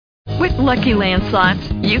With Lucky Land Slots,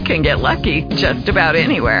 you can get lucky just about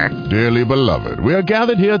anywhere. Dearly beloved, we are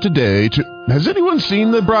gathered here today to... Has anyone seen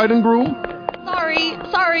the bride and groom?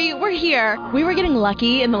 Sorry, we're here. We were getting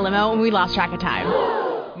lucky in the limo and we lost track of time.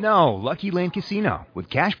 No, Lucky Land Casino, with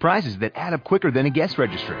cash prizes that add up quicker than a guest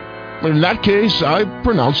registry. In that case, I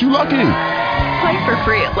pronounce you lucky. Play for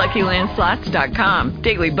free at LuckyLandSlots.com.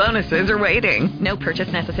 Daily bonuses are waiting. No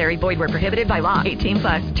purchase necessary. Void where prohibited by law.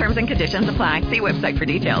 18+. Terms and conditions apply. See website for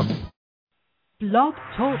details. Blog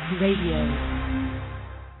Talk Radio.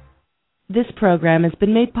 This program has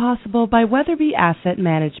been made possible by Weatherby Asset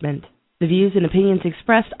Management. The views and opinions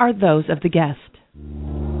expressed are those of the guest.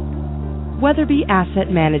 Weatherby Asset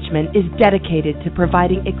Management is dedicated to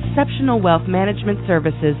providing exceptional wealth management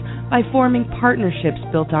services by forming partnerships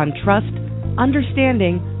built on trust,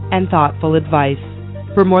 understanding, and thoughtful advice.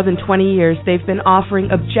 For more than 20 years, they've been offering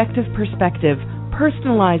objective perspective,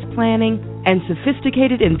 personalized planning, and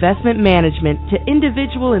sophisticated investment management to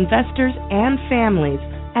individual investors and families,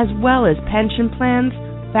 as well as pension plans,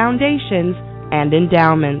 foundations, and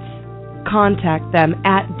endowments. Contact them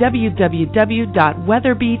at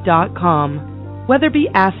www.weatherby.com. Weatherby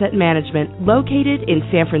Asset Management, located in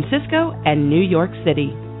San Francisco and New York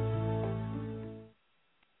City.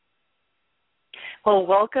 Well,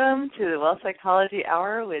 welcome to the Wealth Psychology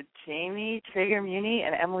Hour with Jamie Traeger-Muni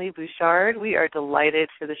and Emily Bouchard. We are delighted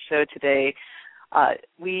for the show today.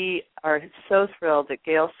 We are so thrilled that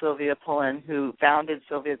Gael Sylvia, who founded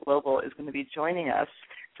Sylvia Global, is going to be joining us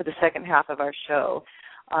for the second half of our show.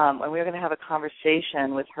 And we're going to have a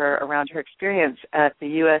conversation with her around her experience at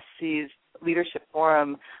the USC's Leadership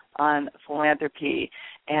Forum on Philanthropy.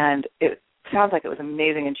 And it sounds like it was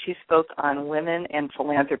amazing, and she spoke on women and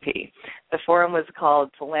philanthropy. The forum was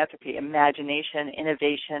called Philanthropy, Imagination,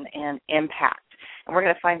 Innovation, and Impact. And we're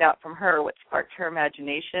going to find out from her what sparked her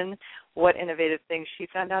imagination, what innovative things she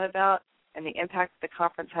found out about, and the impact the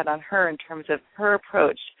conference had on her in terms of her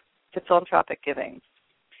approach to philanthropic giving.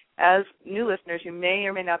 As new listeners, you may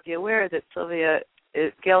or may not be aware that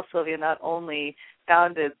Gael Sylvia not only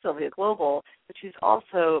founded Sylvia Global, but she's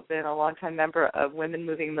also been a longtime member of Women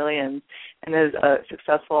Moving Millions and is a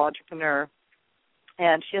successful entrepreneur.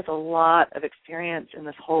 And she has a lot of experience in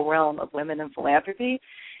this whole realm of women in philanthropy.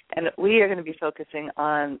 And we are going to be focusing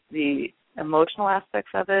on the emotional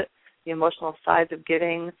aspects of it, the emotional sides of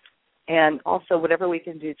giving, and also whatever we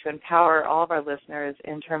can do to empower all of our listeners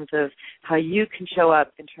in terms of how you can show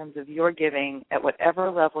up in terms of your giving at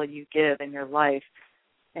whatever level you give in your life,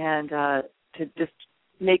 and to just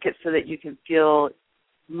make it so that you can feel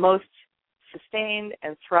most sustained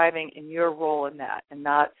and thriving in your role in that, and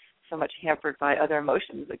not so much hampered by other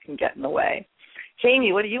emotions that can get in the way.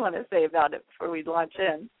 Jamie, what do you want to say about it before we launch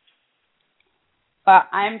in? Well,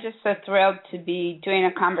 I'm just so thrilled to be doing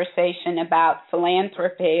a conversation about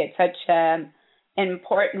philanthropy. It's such an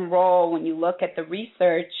important role when you look at the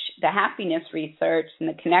research, the happiness research, and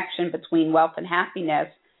the connection between wealth and happiness.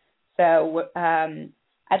 So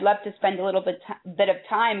I'd love to spend a little bit of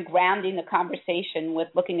time grounding the conversation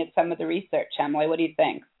with looking at some of the research. Emily, what do you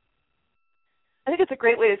think? I think it's a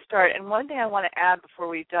great way to start. And one thing I want to add before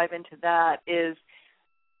we dive into that is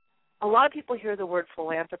a lot of people hear the word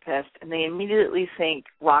philanthropist and they immediately think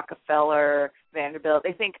Rockefeller, Vanderbilt.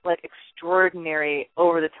 They think like extraordinary,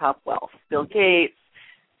 over-the-top wealth. Bill Gates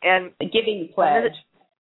and the Giving Pledge.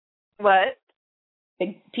 What?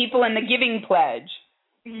 The people in the Giving Pledge.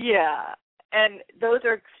 Yeah, and those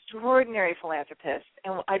are extraordinary philanthropists.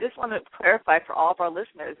 And I just want to clarify for all of our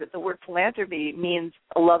listeners that the word philanthropy means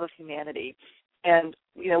a love of humanity. And,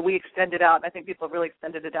 we extend it out, and I think people have really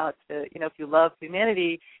extended it out to, if you love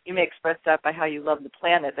humanity, you may express that by how you love the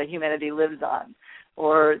planet that humanity lives on,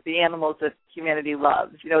 or the animals that humanity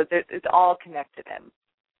loves. It's all connected in.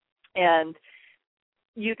 And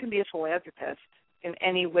you can be a philanthropist in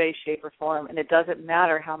any way, shape, or form, and it doesn't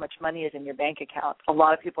matter how much money is in your bank account. A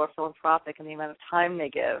lot of people are philanthropic in the amount of time they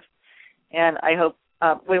give. And I hope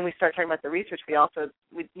when we start talking about the research, we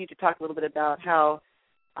need to talk a little bit about how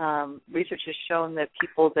research has shown that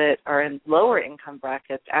people that are in lower income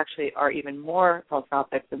brackets actually are even more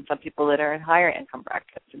philanthropic than some people that are in higher income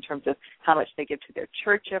brackets in terms of how much they give to their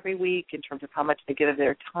church every week, in terms of how much they give of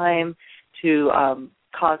their time to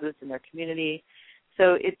causes in their community.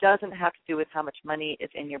 So it doesn't have to do with how much money is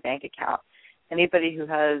in your bank account. Anybody who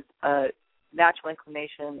has a natural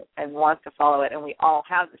inclination and wants to follow it, and we all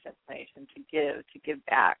have this inclination to give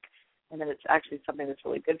back, and that it's actually something that's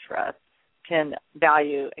really good for us, can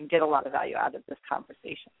value and get a lot of value out of this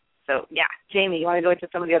conversation. So, yeah, Jamie, you want to go into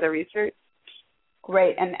some of the other research?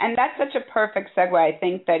 Great, and that's such a perfect segue. I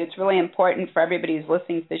think that it's really important for everybody who's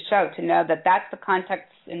listening to the show to know that that's the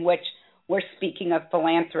context in which we're speaking of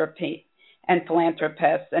philanthropy and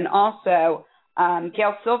philanthropists. And also,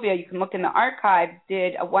 Gael Sylvia, you can look in the archive,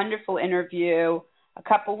 did a wonderful interview a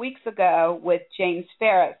couple weeks ago with James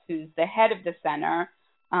Ferris, who's the head of the Center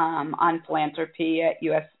on Philanthropy at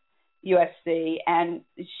USC. And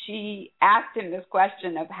she asked him this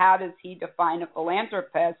question of how does he define a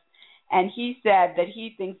philanthropist? And he said that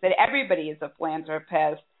he thinks that everybody is a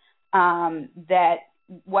philanthropist, that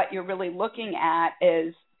what you're really looking at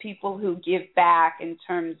is people who give back in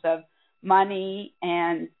terms of money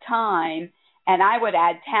and time, and I would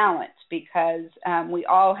add talent, because we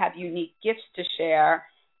all have unique gifts to share.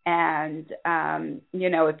 And,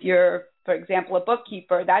 if you're, for example, a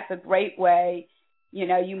bookkeeper, that's a great way.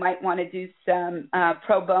 You might want to do some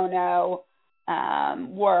pro bono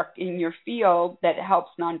work in your field that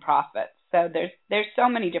helps nonprofits. So there's so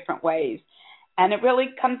many different ways. And it really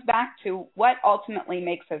comes back to what ultimately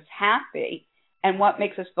makes us happy and what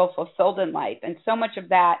makes us feel fulfilled in life. And so much of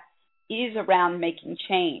that is around making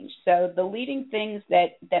change. So the leading things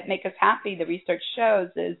that make us happy, the research shows,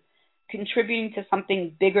 is contributing to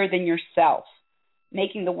something bigger than yourself,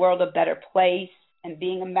 making the world a better place, and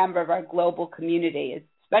being a member of our global community,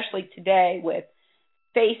 especially today with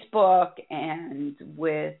Facebook and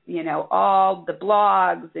with, all the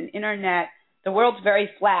blogs and internet. The world's very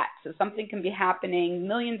flat, so something can be happening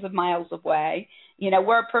millions of miles away.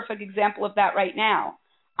 We're a perfect example of that right now.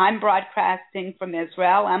 I'm broadcasting from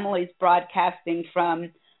Israel. Emily's broadcasting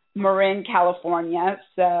from Marin, California.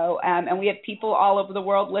 So, and we have people all over the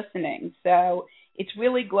world listening. So it's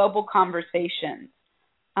really global conversations.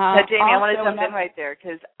 Jamie, I want to jump in right there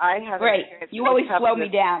because I have great. You always slow me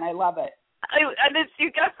down. I love it.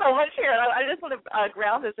 You got so much here. I just want to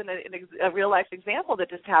ground this in a real life example that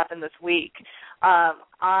just happened this week.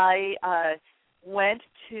 I went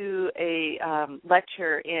to a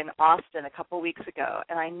lecture in Austin a couple weeks ago,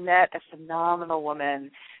 and I met a phenomenal woman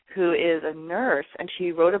who is a nurse, and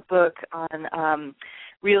she wrote a book on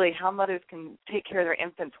really how mothers can take care of their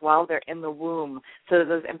infants while they're in the womb so that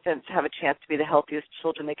those infants have a chance to be the healthiest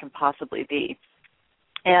children they can possibly be.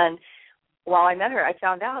 And while I met her, I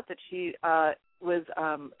found out that she was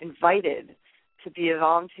invited to be a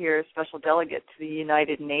volunteer special delegate to the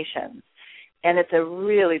United Nations. And it's a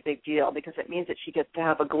really big deal because it means that she gets to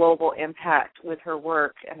have a global impact with her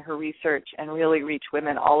work and her research and really reach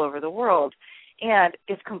women all over the world. And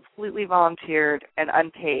it's completely volunteered and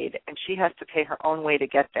unpaid, and she has to pay her own way to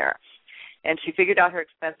get there. And she figured out her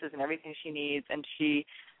expenses and everything she needs, and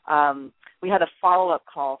we had a follow-up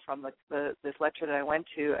call from this lecture that I went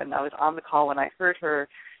to, and I was on the call when I heard her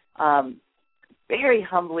very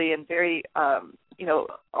humbly and very,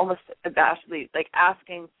 almost abashedly,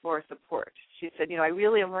 asking for support. She said, I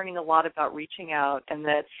really am learning a lot about reaching out, and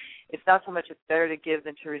that it's not so much it's better to give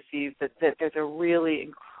than to receive, but that there's a really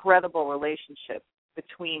incredible relationship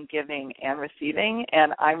between giving and receiving,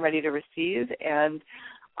 and I'm ready to receive, and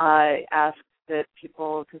I ask that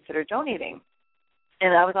people consider donating.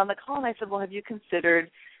 And I was on the call, and I said, well, have you considered,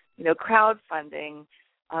 crowdfunding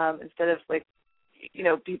instead of,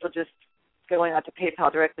 people just going out to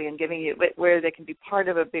PayPal directly and giving you, where they can be part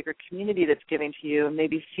of a bigger community that's giving to you and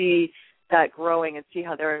maybe see that growing and see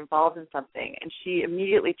how they're involved in something. And she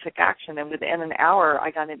immediately took action, and within an hour, I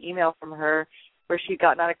got an email from her where she'd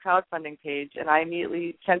gotten on a crowdfunding page, and I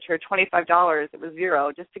immediately sent her $25. It was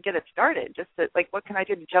 $0 just to get it started, just to, what can I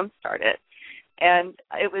do to jumpstart it? And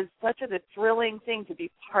it was such a thrilling thing to be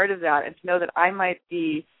part of that and to know that I might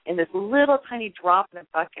be in this little tiny drop in a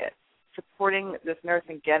bucket supporting this nurse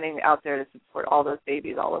and getting out there to support all those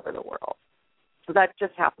babies all over the world. So that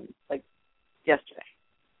just happened, yesterday.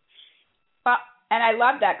 Well, and I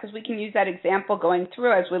love that because we can use that example going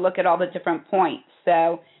through as we look at all the different points.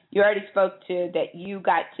 So you already spoke to that you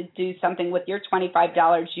got to do something with your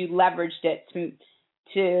 $25. You leveraged it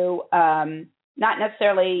to not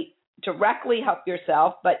necessarily directly help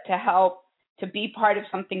yourself, but to help to be part of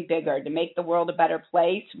something bigger, to make the world a better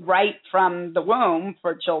place right from the womb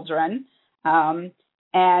for children,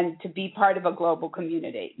 and to be part of a global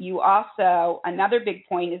community. You also, another big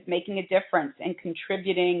point is making a difference and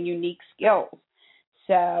contributing unique skills.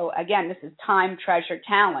 So again, this is time, treasure,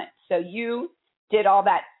 talent. So you did all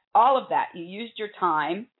of that. You used your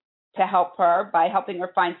time to help her by helping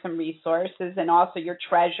her find some resources, and also your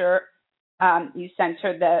treasure. You sent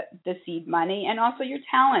her the seed money, and also your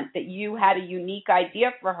talent, that you had a unique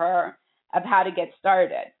idea for her of how to get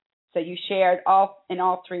started. So you shared in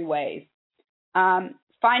all three ways.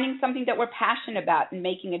 Finding something that we're passionate about and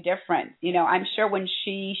making a difference. I'm sure when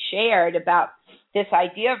she shared about this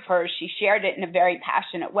idea of hers, she shared it in a very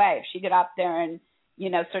passionate way. If she got up there and,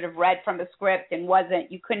 sort of read from a script and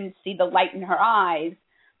you couldn't see the light in her eyes,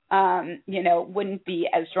 wouldn't be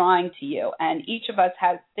as drawing to you. And each of us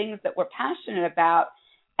has things that we're passionate about,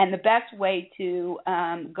 and the best way to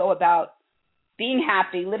go about being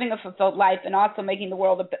happy, living a fulfilled life, and also making the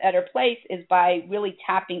world a better place is by really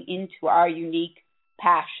tapping into our unique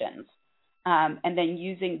passions, and then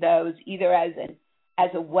using those either as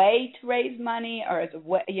a way to raise money or as a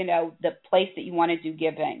way, the place that you want to do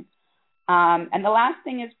giving. And the last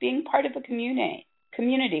thing is being part of a community,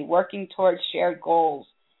 working towards shared goals.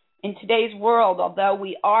 In today's world, although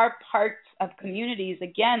we are parts of communities,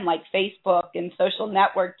 again, like Facebook and social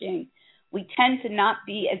networking, we tend to not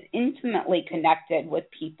be as intimately connected with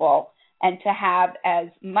people and to have as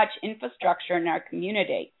much infrastructure in our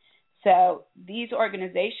community. So these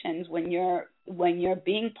organizations, when you're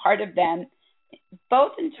being part of them,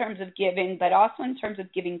 both in terms of giving, but also in terms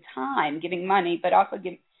of giving time, giving money, but also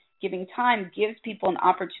giving time, gives people an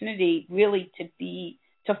opportunity really to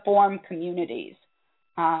form communities.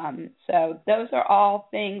 So those are all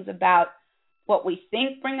things about what we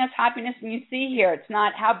think bring us happiness. And you see here, it's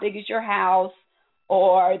not how big is your house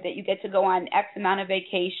or that you get to go on X amount of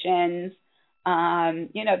vacations.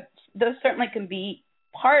 Those certainly can be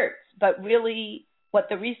parts, but really what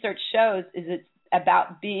the research shows is it's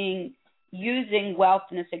about using wealth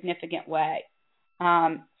in a significant way.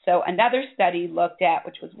 So another study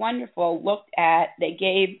which was wonderful, they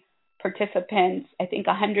gave participants, I think,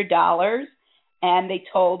 $100, and they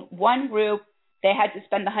told one group they had to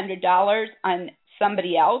spend the $100 on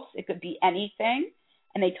somebody else. It could be anything.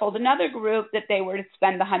 And they told another group that they were to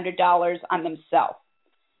spend the $100 on themselves.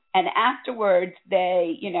 And afterwards,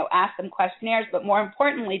 they, asked them questionnaires, but more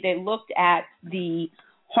importantly, they looked at the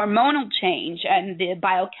hormonal change and the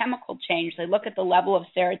biochemical change. They look at the level of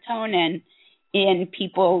serotonin in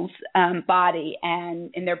people's body and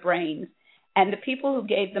in their brains. And the people who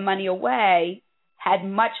gave the money away had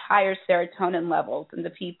much higher serotonin levels than the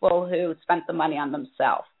people who spent the money on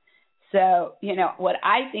themselves. So, what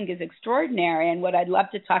I think is extraordinary and what I'd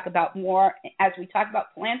love to talk about more as we talk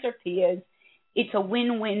about philanthropy is it's a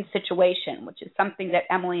win-win situation, which is something that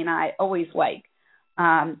Emily and I always like.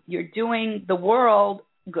 You're doing the world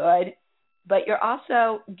good, but you're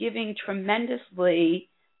also giving tremendously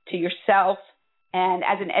to yourself and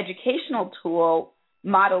as an educational tool,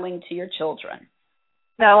 modeling to your children.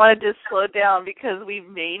 Now, I want to just slow down because we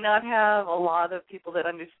may not have a lot of people that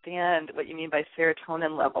understand what you mean by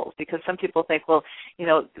serotonin levels, because some people think, well,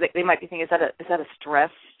 they might be thinking, is that a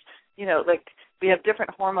stress? Like we have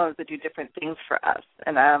different hormones that do different things for us.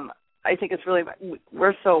 And I think it's really,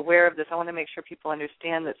 we're so aware of this. I want to make sure people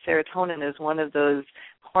understand that serotonin is one of those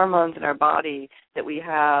hormones in our body that we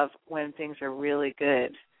have when things are really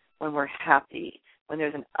good, when we're happy, when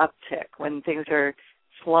there's an uptick, when things are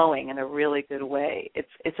flowing in a really good way.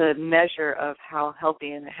 It's a measure of how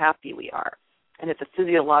healthy and happy we are, and it's a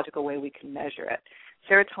physiological way we can measure it.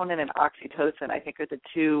 Serotonin and oxytocin, I think, are the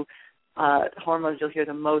two hormones you'll hear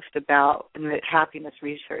the most about in the happiness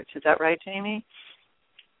research. Is that right, Jamie?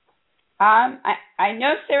 I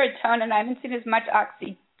know serotonin. I haven't seen as much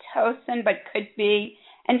oxytocin, but could be.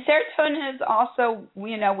 And serotonin is also,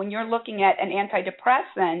 when you're looking at an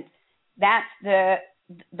antidepressant, that's the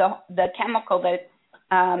chemical that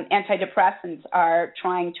antidepressants are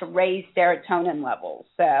trying to raise serotonin levels.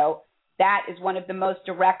 So that is one of the most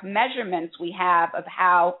direct measurements we have of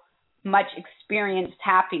how much experienced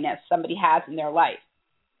happiness somebody has in their life.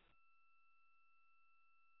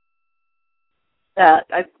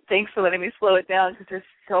 Thanks for letting me slow it down, because there's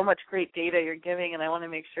so much great data you're giving, and I want to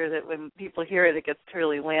make sure that when people hear it, it gets to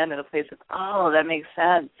really land in a place of, oh, that makes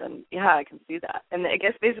sense, and yeah, I can see that. And I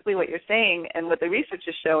guess basically what you're saying and what the research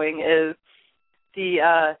is showing is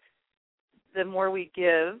the more we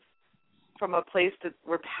give from a place that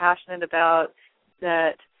we're passionate about,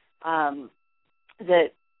 that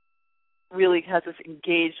really has us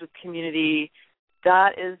engaged with community,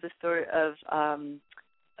 that is the sort of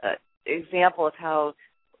example of how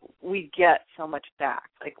we get so much back.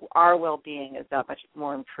 Like our well-being is that much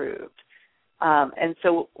more improved. And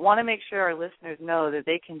so want to make sure our listeners know that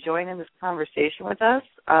they can join in this conversation with us,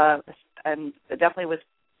 and definitely with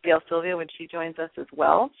Gael Sylvia when she joins us as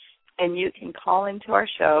well. And you can call into our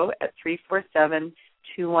show at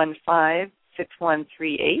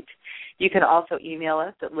 347-215-6138. You can also email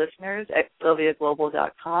us at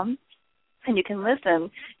listeners@sylviaglobal.com. And you can listen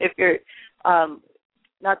if you're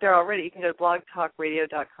not there already. You can go to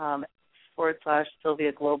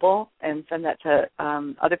blogtalkradio.com/Sylvia Global and send that to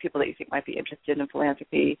other people that you think might be interested in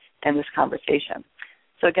philanthropy and this conversation.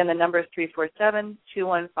 So again, the number is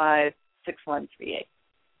 347-215-6138.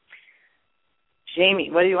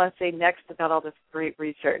 Jamie, what do you want to say next about all this great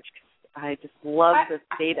research? I just love this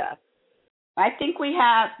data. I think we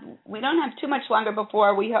don't have too much longer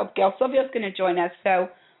before we hope Gael Sylvia is going to join us. So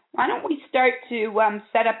why don't we start to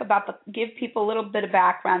set up give people a little bit of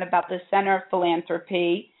background about the Center of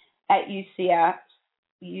Philanthropy at UCF.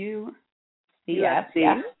 UCF.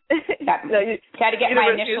 Yeah. Got to get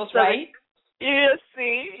my initials right.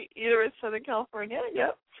 USC, University of Southern California.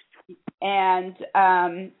 Yep. And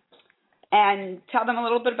tell them a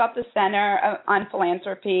little bit about the Center on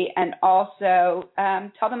Philanthropy, and also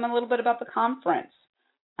tell them a little bit about the conference,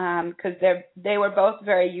 because they were both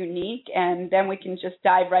very unique, and then we can just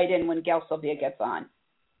dive right in when Gael Sylvia gets on.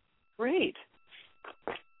 Great.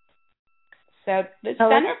 So the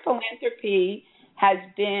Center for Philanthropy has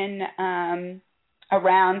been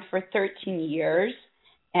around for 13 years,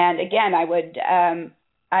 and again, I would,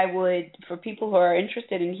 for people who are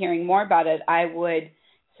interested in hearing more about it, I would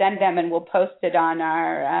send them, and we'll post it on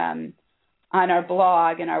our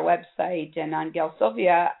blog and our website and on Gael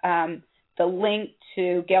Sylvia, the link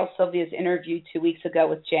to Gael Sylvia's interview 2 weeks ago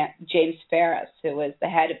with James Ferris, who is the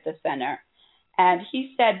head of the center. And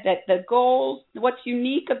he said that the goals, what's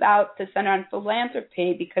unique about the Center on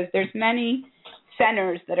Philanthropy, because there's many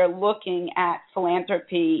centers that are looking at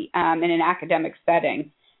philanthropy in an academic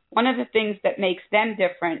setting. One of the things that makes them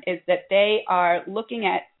different is that they are looking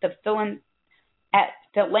at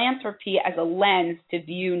philanthropy as a lens to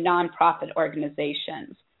view nonprofit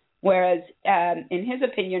organizations, whereas in his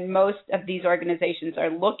opinion, most of these organizations are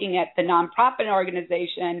looking at the nonprofit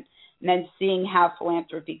organization and then seeing how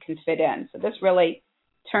philanthropy can fit in. So this really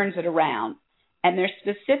turns it around. And they're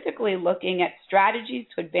specifically looking at strategies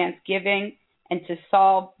to advance giving and to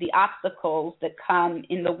solve the obstacles that come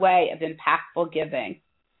in the way of impactful giving,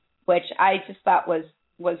 which I just thought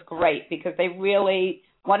was great, because they really,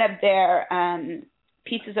 one of their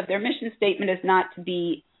pieces of their mission statement is not to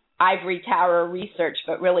be ivory tower research,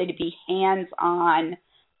 but really to be hands-on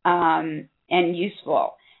and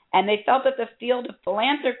useful. And they felt that the field of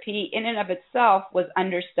philanthropy in and of itself was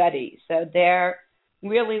understudied. So they're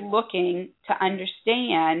really looking to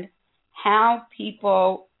understand how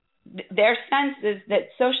people, their sense is that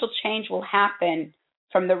social change will happen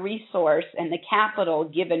from the resource and the capital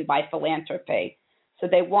given by philanthropy. So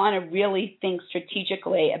they want to really think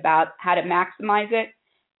strategically about how to maximize it.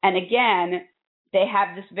 And again, they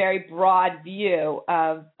have this very broad view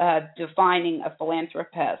of defining a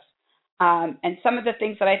philanthropist. And some of the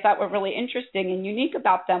things that I thought were really interesting and unique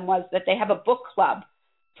about them was that they have a book club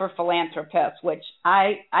for philanthropists, which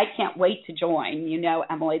I can't wait to join. You know,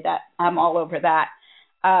 Emily, that I'm all over that.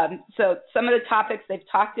 So some of the topics they've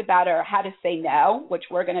talked about are how to say no, which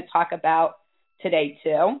we're going to talk about today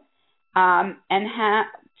too, and how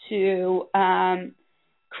to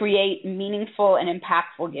create meaningful and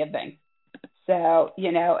impactful giving. So,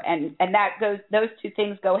 you know, and that goes, those two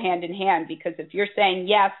things go hand in hand, because if you're saying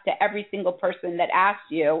yes to every single person that asks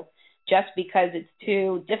you just because it's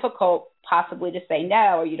too difficult possibly to say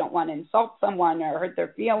no, or you don't want to insult someone or hurt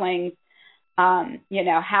their feelings, you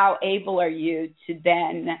know, how able are you to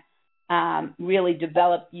then really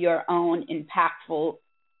develop your own impactful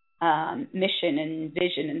mission and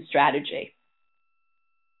vision and strategy?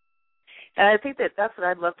 And I think that's what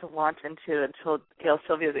I'd love to launch into until Gael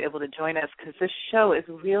Sylvia is able to join us, because this show is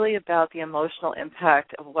really about the emotional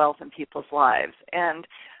impact of wealth in people's lives. And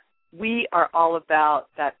we are all about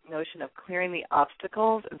that notion of clearing the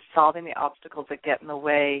obstacles and solving the obstacles that get in the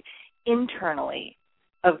way internally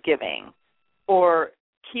of giving, or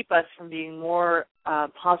keep us from being more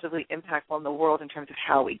positively impactful in the world in terms of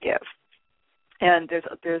how we give. And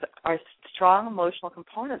there's our strong emotional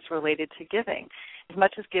components related to giving. As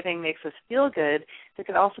much as giving makes us feel good, there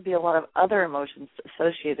can also be a lot of other emotions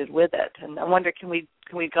associated with it. And I wonder, can we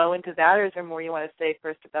go into that, or is there more you want to say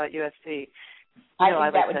first about USC? I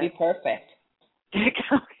think that would be perfect.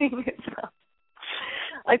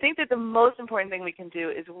 I think that the most important thing we can do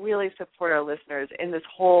is really support our listeners in this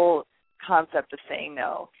whole concept of saying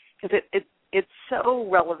no, because it's so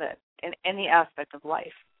relevant in any aspect of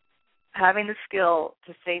life. Having the skill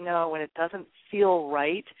to say no when it doesn't feel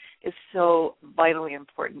right is so vitally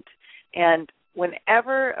important. And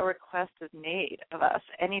whenever a request is made of us,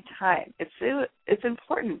 anytime, it's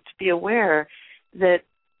important to be aware that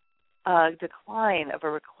a decline of a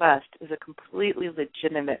request is a completely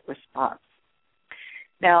legitimate response.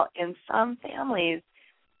 Now, in some families,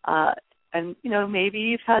 and you know, maybe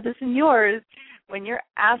you've had this in yours, when you're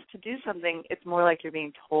asked to do something, it's more like you're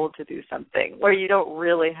being told to do something, where you don't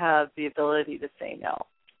really have the ability to say no.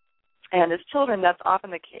 And as children, that's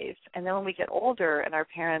often the case. And then when we get older and our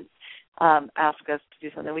parents ask us to do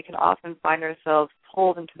something, we can often find ourselves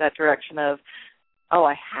pulled into that direction of, oh,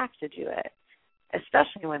 I have to do it,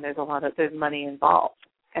 especially when there's money involved.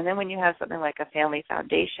 And then when you have something like a family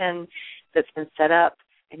foundation that's been set up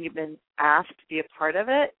and you've been asked to be a part of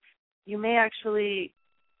it, you may actually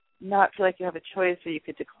not feel like you have a choice, or you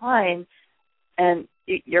could decline, and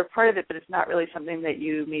you're part of it, but it's not really something that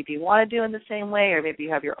you maybe want to do in the same way, or maybe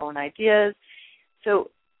you have your own ideas. So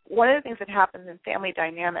one of the things that happens in family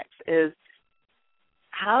dynamics is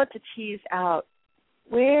how to tease out,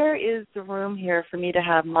 where is the room here for me to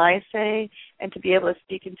have my say and to be able to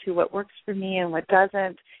speak into what works for me and what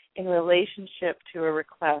doesn't in relationship to a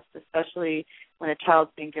request, especially when a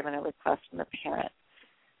child's being given a request from the parent.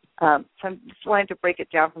 So I'm just wanting to break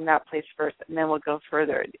it down from that place first, and then we'll go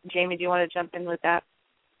further. Jamie, do you want to jump in with that?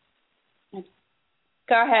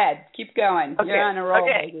 Go ahead. Keep going. Okay. You're on a roll,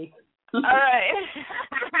 okay. baby. All right.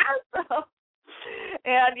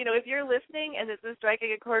 And, if you're listening and this is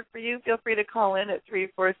striking a chord for you, feel free to call in at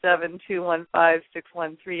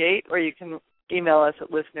 347-215-6138, or you can email us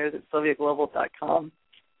at listeners@sylviaglobal.com.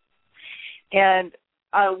 And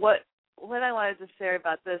what I wanted to say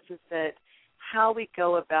about this is that how we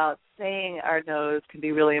go about saying our no's can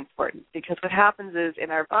be really important, because what happens is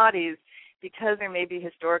in our bodies, because there may be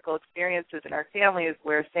historical experiences in our families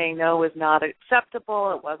where saying no was not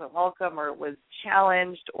acceptable, it wasn't welcome, or it was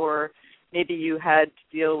challenged, or maybe you had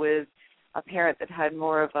to deal with a parent that had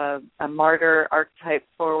more of a martyr archetype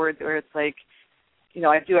forward, where it's like,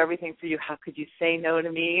 I do everything for you, how could you say no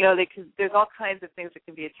to me? There's all kinds of things that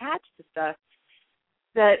can be attached to stuff,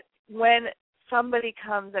 that when somebody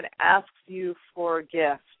comes and asks you for a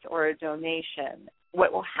gift or a donation,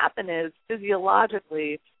 what will happen is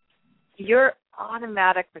physiologically your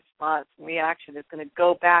automatic response and reaction is going to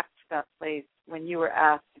go back to that place when you were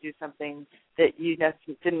asked to do something that you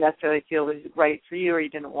didn't necessarily feel was right for you, or you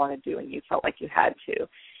didn't want to do and you felt like you had to.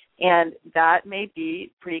 And that may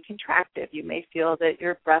be pretty contractive. You may feel that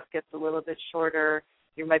your breath gets a little bit shorter.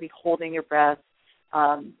 You might be holding your breath.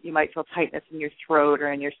 You might feel tightness in your throat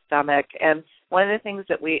or in your stomach. And one of the things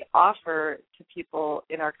that we offer to people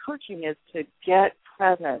in our coaching is to get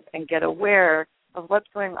present and get aware of what's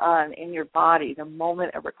going on in your body the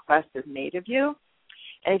moment a request is made of you.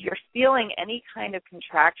 And if you're feeling any kind of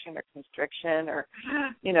contraction or constriction or,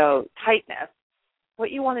 tightness,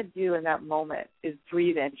 what you want to do in that moment is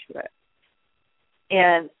breathe into it.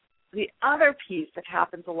 And the other piece that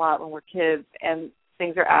happens a lot when we're kids and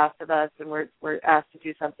things are asked of us and we're asked to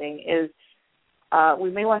do something is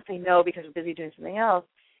we may want to say no because we're busy doing something else,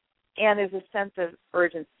 and there's a sense of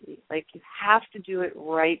urgency, like you have to do it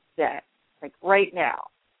right then, like right now.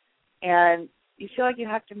 And you feel like you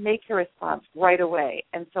have to make your response right away.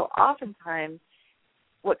 And so oftentimes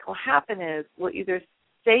what will happen is we'll either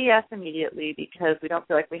say yes immediately because we don't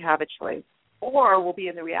feel like we have a choice, or we'll be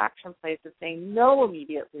in the reaction place of saying no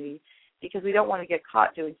immediately because we don't want to get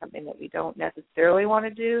caught doing something that we don't necessarily want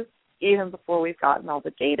to do even before we've gotten all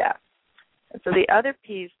the data. And so the other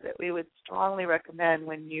piece that we would strongly recommend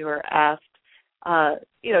when you are asked, to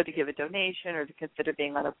give a donation or to consider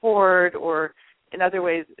being on a board or in other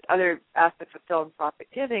ways, other aspects of philanthropic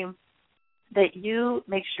giving, that you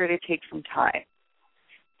make sure to take some time.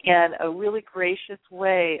 And a really gracious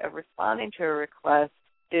way of responding to a request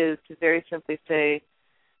is to very simply say,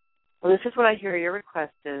 well, this is what I hear your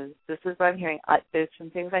request is. This is what I'm hearing. There's some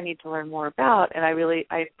things I need to learn more about, and I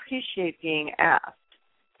appreciate being asked,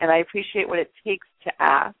 and I appreciate what it takes to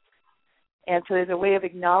ask. And so there's a way of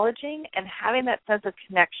acknowledging and having that sense of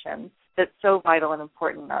connection that's so vital and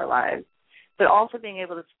important in our lives, but also being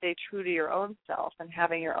able to stay true to your own self and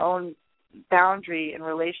having your own boundary in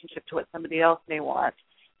relationship to what somebody else may want.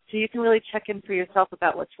 So you can really check in for yourself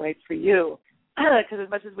about what's right for you. Because as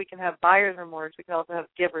much as we can have buyer's remorse, we can also have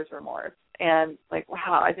giver's remorse. And like,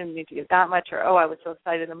 wow, I didn't need to give that much, or, oh, I was so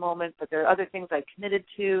excited in the moment, but there are other things I committed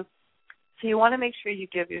to. So you want to make sure you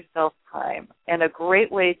give yourself time. And a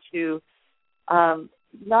great way to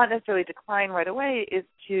not necessarily decline right away is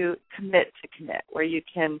to commit, where you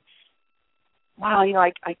can, wow,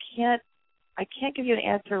 I can't give you an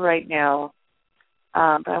answer right now,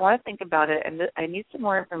 but I want to think about it, and I need some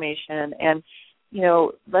more information, and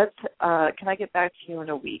can I get back to you in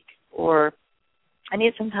a week? Or I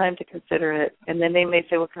need some time to consider it. And then they may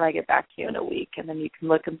say, well, can I get back to you in a week? And then you can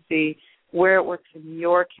look and see where it works in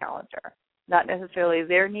your calendar. Not necessarily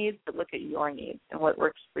their needs, but look at your needs and what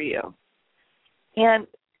works for you. And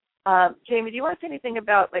Jamie, do you want to say anything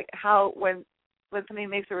about like how when somebody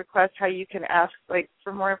makes a request, how you can ask like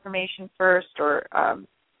for more information first, or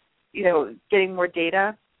getting more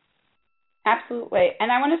data? Absolutely.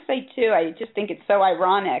 And I want to say, too, I just think it's so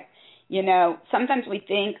ironic. Sometimes we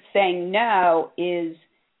think saying no is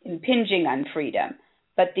impinging on freedom.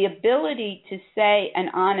 But the ability to say an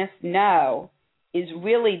honest no is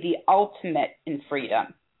really the ultimate in freedom.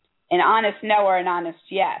 an honest no or an honest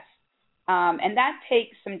yes. And that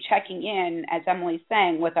takes some checking in, as Emily's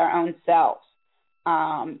saying, with our own selves.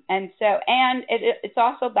 It's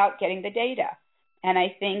also about getting the data. And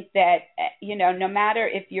I think that, no matter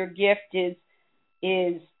if your gift is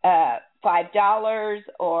 $5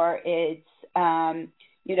 or it's,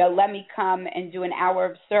 let me come and do an hour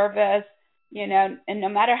of service, and no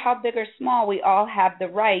matter how big or small, we all have the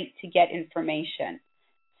right to get information.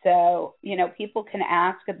 So, people can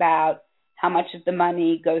ask about how much of the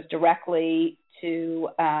money goes directly to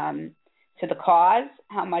the cause,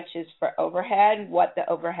 how much is for overhead, what the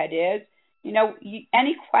overhead is.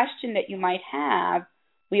 Any question that you might have,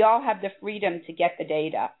 we all have the freedom to get the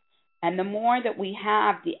data. And the more that we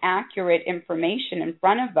have the accurate information in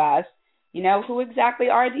front of us, who exactly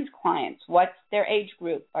are these clients? What's their age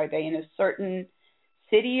group? Are they in a certain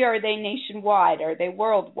city, or are they nationwide? Are they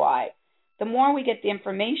worldwide? The more we get the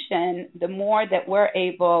information, the more that we're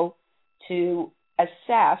able to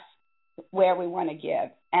assess where we want to give.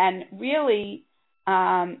 And really,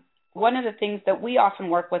 one of the things that we often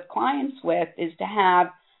work with clients with is to have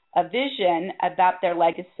a vision about their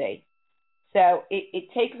legacy. So it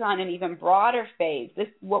takes on an even broader phase.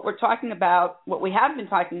 What we're talking about, what we have been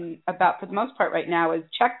talking about for the most part right now, is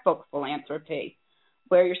checkbook philanthropy,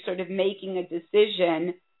 where you're sort of making a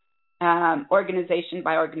decision, organization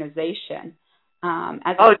by organization.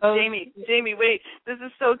 Jamie, wait! This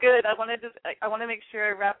is so good. I want to make sure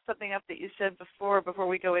I wrap something up that you said before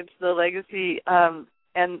we go into the legacy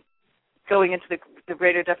and going into the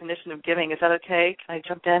greater definition of giving. Is that okay? Can I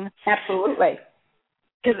jump in? Absolutely.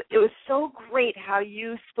 Because it was so great how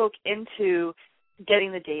you spoke into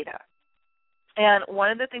getting the data. And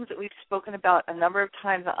one of the things that we've spoken about a number of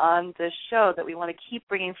times on this show that we want to keep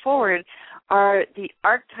bringing forward are the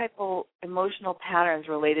archetypal emotional patterns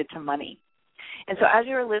related to money. And so as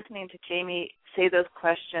you were listening to Jamie say those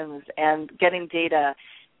questions and getting data,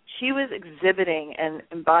 she was exhibiting and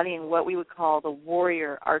embodying what we would call the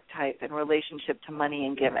warrior archetype in relationship to money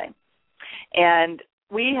and giving. And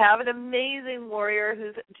we have an amazing warrior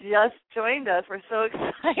who's just joined us. We're so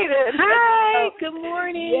excited. Hi, good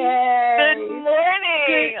morning. Yay. Good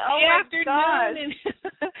morning. Good afternoon.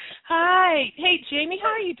 Hi. Hey, Jamie, how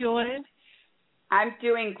are you doing? I'm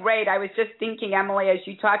doing great. I was just thinking, Emily, as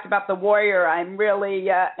you talked about the warrior, I'm really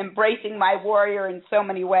embracing my warrior in so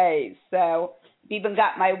many ways. So I've even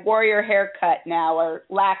got my warrior haircut now, or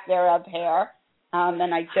lack thereof hair.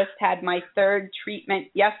 And I just had my third treatment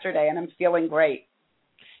yesterday, and I'm feeling great.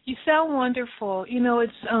 You sound wonderful.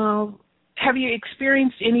 It's have you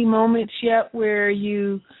experienced any moments yet where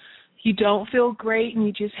you don't feel great and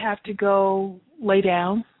you just have to go lay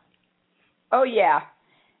down? Oh, yeah.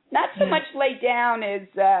 Not so much lay down as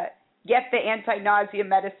get the anti-nausea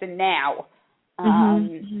medicine now.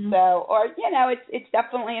 So, or, it's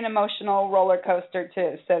definitely an emotional roller coaster,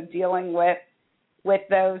 too. So dealing with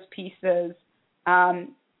those pieces.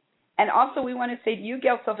 And also, we want to say to you,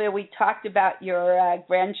 Gael Sylvia, we talked about your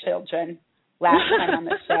grandchildren last time on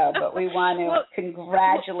the show, but we want to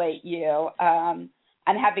congratulate you on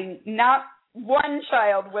having not one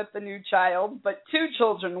child with the new child, but two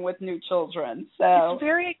children with new children. So it's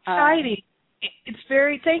very exciting.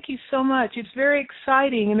 Thank you so much. It's very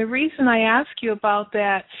exciting. And the reason I ask you about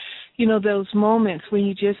that, those moments when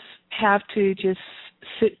you just have to just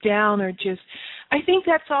sit down or just, I think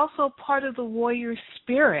that's also part of the warrior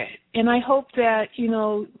spirit. And I hope that,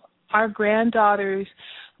 our granddaughters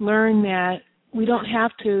learn that we don't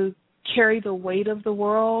have to carry the weight of the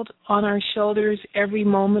world on our shoulders every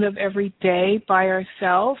moment of every day by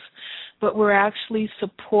ourselves, but we're actually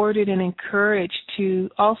supported and encouraged to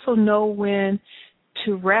also know when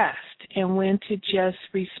to rest and when to just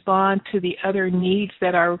respond to the other needs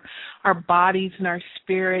that our bodies and our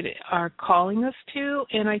spirit are calling us to.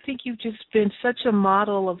 And I think you've just been such a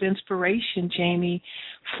model of inspiration, Jamie,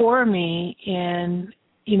 for me. And,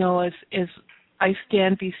 as I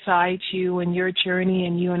stand beside you in your journey,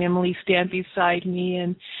 and you and Emily stand beside me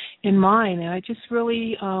in mine. And I just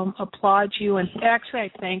really applaud you. And actually,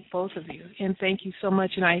 I thank both of you. And thank you so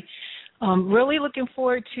much. And I'm really looking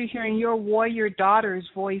forward to hearing your warrior daughter's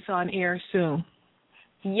voice on air soon.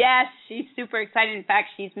 Yes, she's super excited. In fact,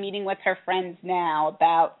 she's meeting with her friends now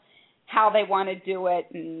about how they want to do it.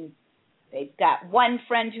 And they've got one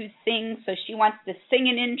friend who sings, so she wants to sing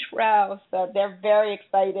an intro. So they're very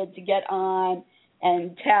excited to get on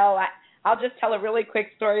and tell. I'll just tell a really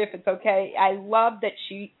quick story if it's okay. I love that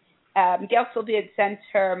Gael Sylvia had sent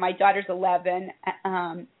her, my daughter's 11,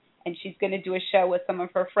 and she's going to do a show with some of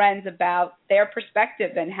her friends about their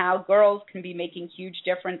perspective and how girls can be making huge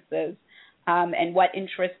differences and what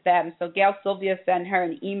interests them. So Gael Sylvia sent her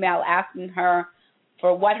an email asking her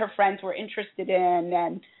for what her friends were interested in.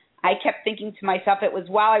 And I kept thinking to myself, it was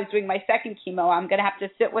while I was doing my second chemo, I'm going to have to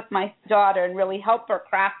sit with my daughter and really help her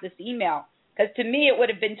craft this email, because to me it would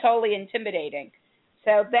have been totally intimidating.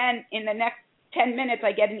 So then in the next 10 minutes,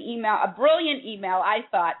 I get an email, a brilliant email, I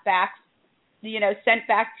thought, back, sent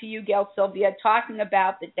back to you, Gael Sylvia, talking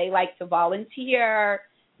about that they like to volunteer,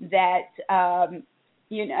 that,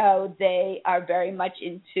 they are very much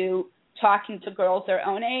into talking to girls their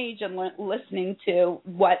own age and listening to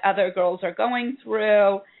what other girls are going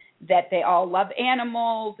through, that they all love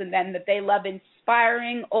animals, and then that they love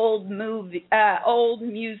inspiring old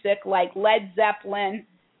music like Led Zeppelin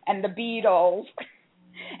and the Beatles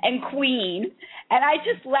and Queen. And I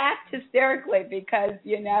just laughed hysterically because,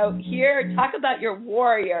 here, talk about your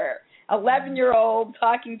warrior, 11-year-old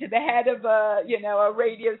talking to the head of a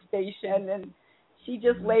radio station, and she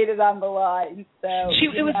just laid it on the line. So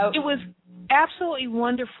it was absolutely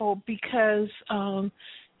wonderful because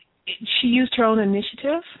she used her own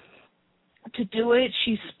initiative to do it.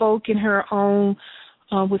 She spoke in her own,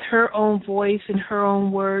 with her own voice and her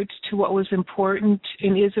own words to what was important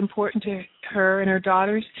and is important to her and her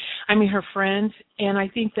daughters, her friends. And I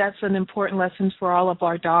think that's an important lesson for all of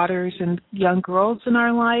our daughters and young girls in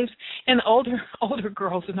our lives and older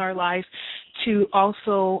girls in our lives to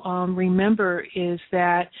also remember, is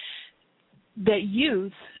that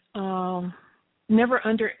youth never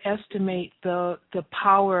underestimate the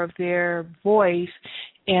power of their voice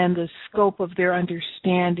and the scope of their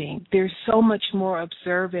understanding. They're so much more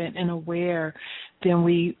observant and aware than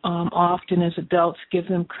we often as adults give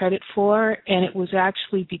them credit for. And it was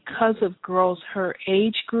actually because of girls her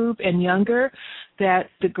age group and younger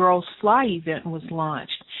that the Girls Fly event was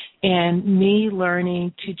launched. And me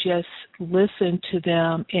learning to just listen to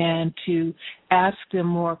them and to ask them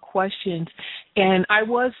more questions. And I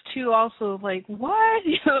was, too, also like, what?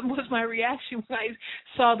 Was my reaction when I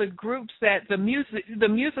saw the groups the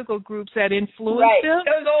musical groups that influenced them.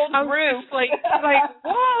 Those old groups. Like,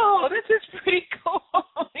 whoa, this is pretty cool,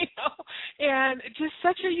 And just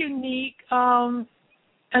such a unique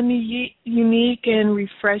and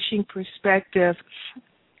refreshing perspective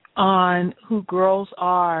on who girls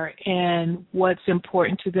are and what's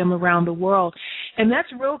important to them around the world. And that's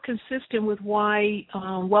real consistent with why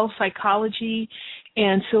Well Psychology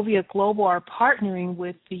and Sylvia Global are partnering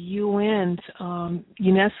with the UN's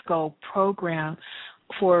UNESCO program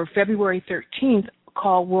for February 13th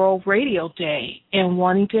called World Radio Day, and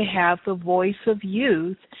wanting to have the voice of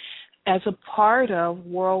youth as a part of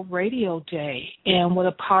World Radio Day, and what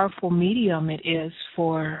a powerful medium it is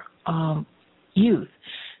for youth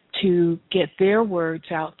to get their words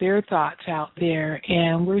out, their thoughts out there.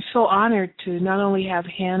 And we're so honored to not only have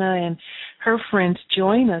Hannah and her friends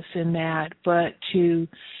join us in that, but to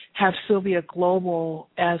have Sylvia Global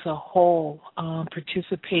as a whole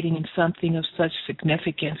participating in something of such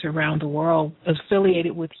significance around the world,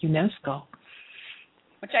 affiliated with UNESCO.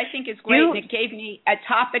 Which I think is great, and it gave me a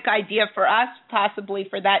topic idea for us, possibly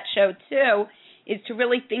for that show too, is to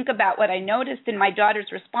really think about what I noticed in my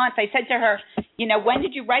daughter's response. I said to her, when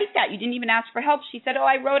did you write that? You didn't even ask for help. She said,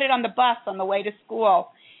 I wrote it on the bus on the way to school.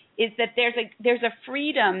 Is that there's a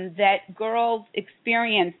freedom that girls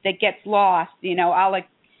experience that gets lost, a la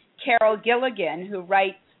Carol Gilligan, who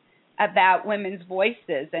writes about women's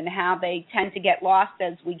voices and how they tend to get lost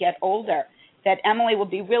as we get older, that Emily will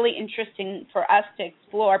be really interesting for us to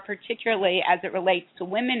explore, particularly as it relates to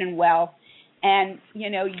women in wealth, and,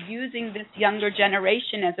 using this younger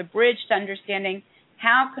generation as a bridge to understanding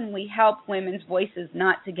how can we help women's voices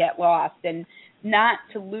not to get lost and not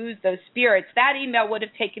to lose those spirits. That email would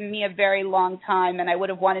have taken me a very long time, and I would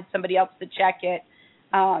have wanted somebody else to check it.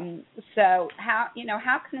 So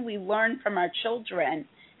how can we learn from our children,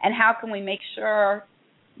 and how can we make sure,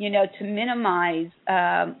 to minimize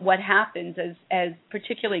what happens as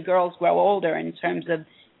particularly girls grow older in terms of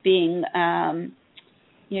being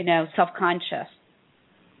self-conscious.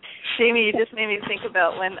 Jamie, you just made me think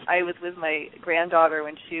about when I was with my granddaughter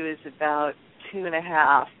when she was about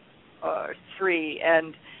 2.5 or 3,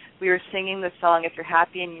 and we were singing the song, If You're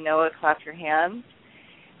Happy and You Know It, Clap Your Hands.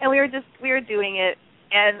 And we were doing it,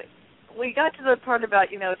 and we got to the part about,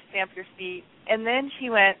 stamp your feet, and then she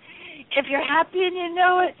went, if you're happy and you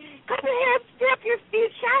know it, clap your hands, stamp your feet,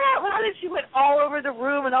 shout out loud, and she went all over the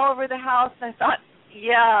room and all over the house, and I thought,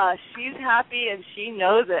 yeah, she's happy and she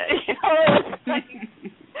knows it.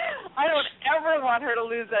 I don't ever want her to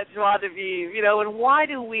lose that joie de vivre, and why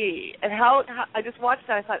do we? And how I just watched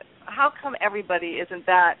that, I thought, how come everybody isn't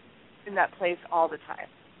in that place all the time?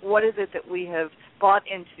 What is it that we have bought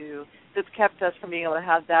into that's kept us from being able to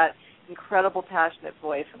have that incredible, passionate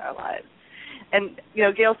voice in our lives? And,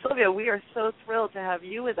 Gael Sylvia, we are so thrilled to have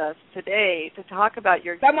you with us today to talk about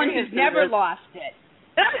your someone who's never lost it.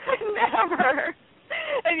 Never.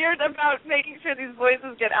 And you're about making sure these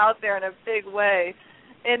voices get out there in a big way.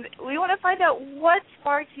 And we want to find out what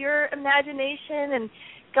sparked your imagination and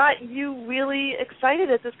got you really excited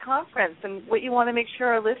at this conference and what you want to make sure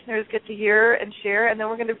our listeners get to hear and share. And then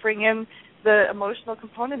we're going to bring in the emotional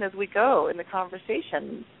component as we go in the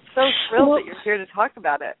conversation. So thrilled that you're here to talk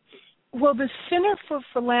about it. Well, the Center for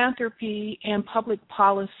Philanthropy and Public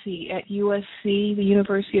Policy at USC, the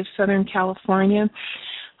University of Southern California,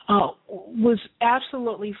 was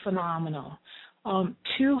absolutely phenomenal.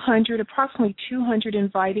 Approximately 200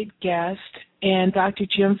 invited guests, and Dr.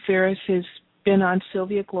 Jim Ferris has been on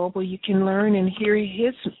Sylvia Global. You can learn and hear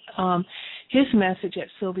his message at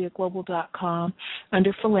sylviaglobal.com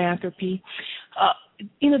under philanthropy.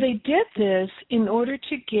 They did this in order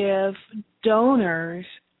to give donors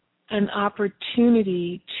an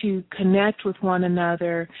opportunity to connect with one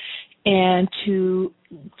another and to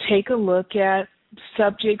take a look at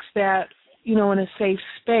subjects that, in a safe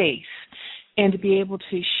space, and to be able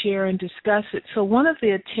to share and discuss it. So one of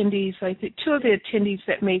the attendees, I think two of the attendees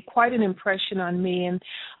that made quite an impression on me, and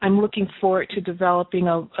I'm looking forward to developing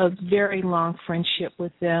a very long friendship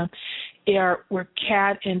with them, were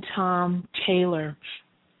Kat and Tom Taylor.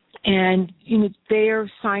 And, they are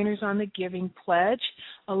signers on the Giving Pledge,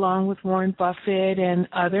 along with Warren Buffett and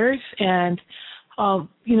others, and,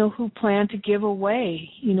 who plan to give away,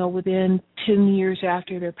 within 10 years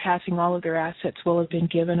after their passing, all of their assets will have been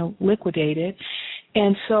given or liquidated.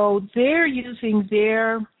 And so they're using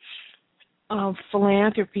their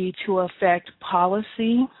philanthropy to affect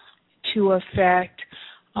policy, to affect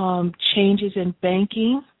changes in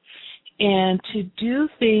banking, and to do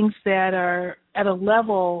things that are at a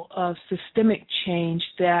level of systemic change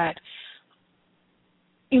that,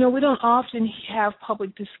 we don't often have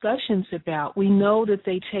public discussions about. We know that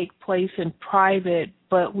they take place in private,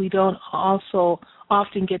 but we don't also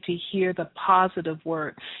often get to hear the positive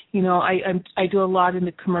work. I do a lot in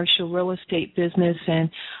the commercial real estate business and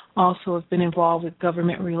also have been involved with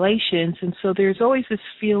government relations. And so there's always this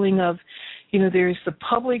feeling of, there's the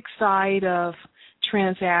public side of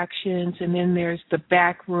transactions, and then there's the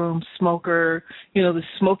back room smoker, the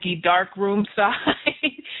smoky dark room side.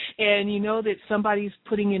 And that somebody's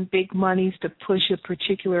putting in big monies to push a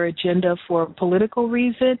particular agenda for a political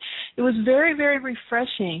reason. It was very, very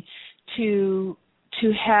refreshing to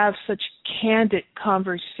have such candid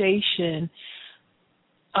conversation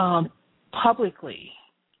publicly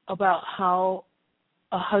about how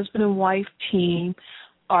a husband and wife team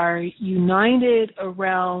are united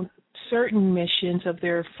around certain missions of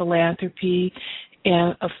their philanthropy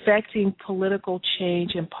and affecting political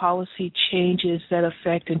change and policy changes that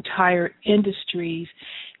affect entire industries,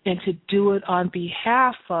 and to do it on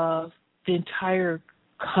behalf of the entire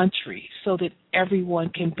country so that everyone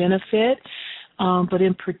can benefit, but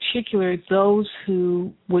in particular those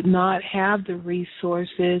who would not have the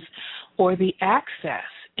resources or the access,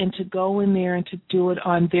 and to go in there and to do it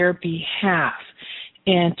on their behalf,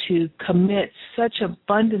 and to commit such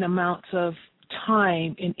abundant amounts of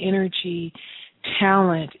time and energy,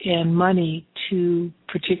 talent, and money to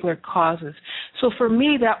particular causes. So for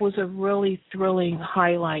me, that was a really thrilling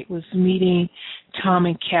highlight, was meeting Tom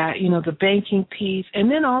and Kat, the banking piece, and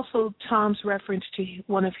then also Tom's reference to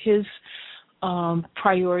one of his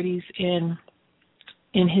priorities in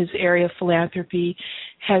his area of philanthropy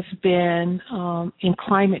has been in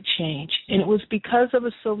climate change. And it was because of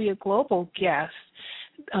a Sylvia Global guest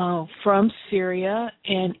from Syria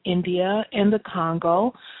and India and the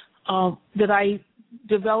Congo that I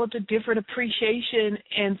developed a different appreciation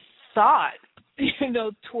and thought,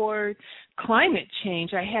 toward climate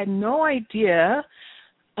change. I had no idea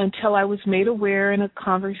until I was made aware in a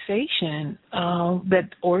conversation that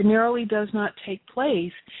ordinarily does not take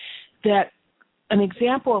place, that an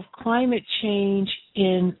example of climate change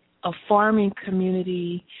in a farming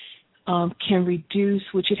community can reduce,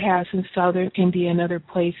 which it has in southern India and other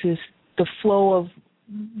places, the flow of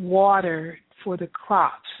water for the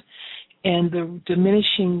crops. And the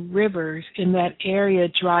diminishing rivers in that area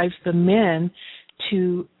drives the men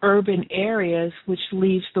to urban areas, which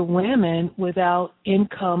leaves the women without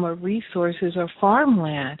income or resources or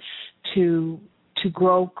farmland to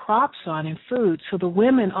grow crops on and food. So the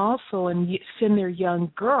women also send their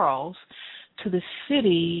young girls to the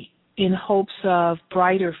city in hopes of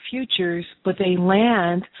brighter futures, but they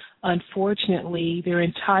land, unfortunately, they're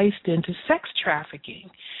enticed into sex trafficking.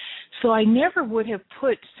 So I never would have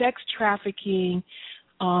put sex trafficking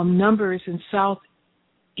numbers in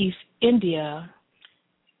Southeast India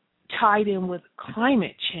tied in with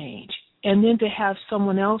climate change. and then to have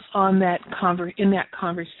someone else on that in that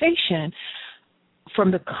conversation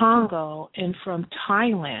from the Congo and from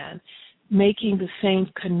Thailand making the same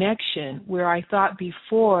connection, where I thought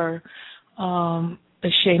before,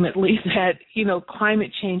 ashamedly, that,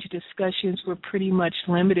 climate change discussions were pretty much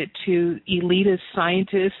limited to elitist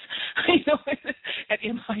scientists, at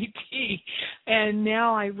MIT. And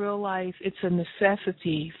now I realize it's a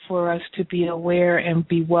necessity for us to be aware and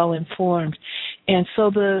be well informed. And so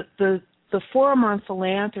the Forum on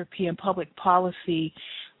Philanthropy and Public Policy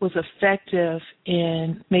was effective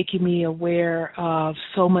in making me aware of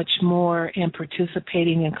so much more and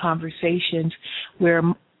participating in conversations where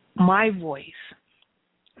my voice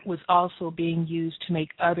was also being used to make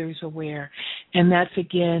others aware. And that's,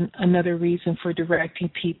 again, another reason for directing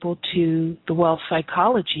people to the Wealth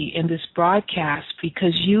Psychology in this broadcast,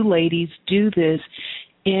 because you ladies do this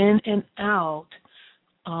in and out.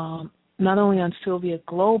 Not only on Sylvia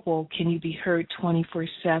Global can you be heard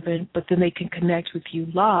 24/7, but then they can connect with you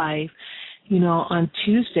live, on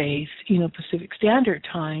Tuesdays, Pacific Standard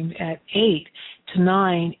Time at 8 to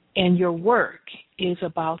 9, and your work is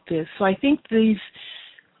about this. So I think these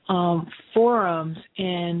forums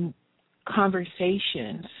and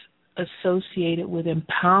conversations associated with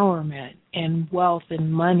empowerment and wealth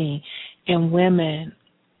and money and women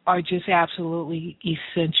are just absolutely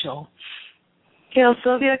essential. Gail,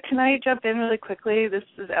 Sylvia, can I jump in really quickly? This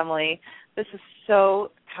is Emily. This is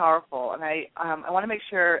so powerful, and I want to make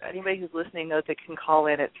sure anybody who's listening knows they can call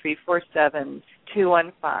in at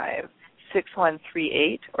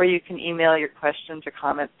 347-215-6138, or you can email your questions or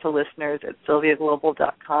comments to listeners at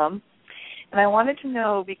sylviaglobal.com. And I wanted to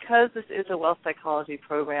know, because this is a wealth psychology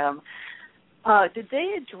program, did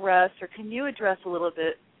they address, or can you address a little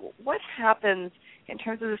bit, what happens in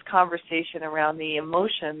terms of this conversation around the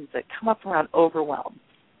emotions that come up around overwhelm?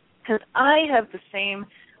 Because I have the same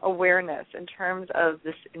awareness in terms of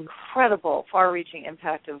this incredible, far-reaching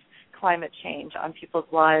impact of climate change on people's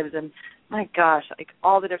lives, and my gosh, like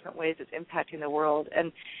all the different ways it's impacting the world.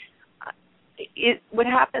 And what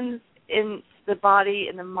happens in the body,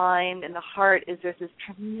 in the mind, in the heart is there's this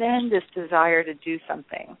tremendous desire to do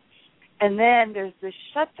something. And then there's this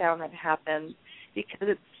shutdown that happens because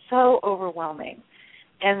it's so overwhelming.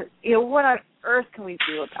 And, what on earth can we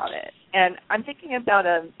do about it? And I'm thinking about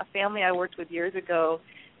a family I worked with years ago,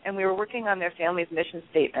 and we were working on their family's mission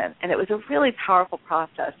statement, and it was a really powerful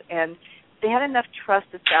process. And they had enough trust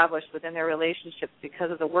established within their relationships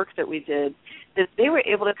because of the work that we did that they were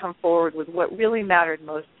able to come forward with what really mattered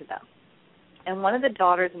most to them. And one of the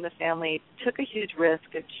daughters in the family took a huge risk,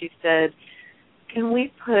 and she said, can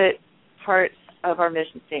we put part of our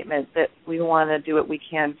mission statement that we want to do what we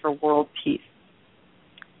can for world peace?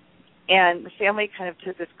 And the family kind of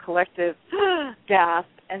took this collective gasp,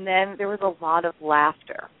 and then there was a lot of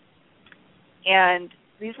laughter. And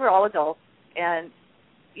these were all adults, and,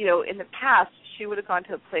 in the past, she would have gone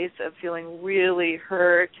to a place of feeling really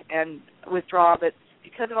hurt and withdrawn, but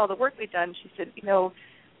because of all the work we'd done, she said,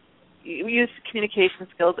 we used communication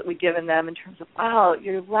skills that we'd given them in terms of, wow,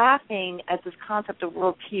 you're laughing at this concept of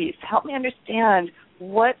world peace. Help me understand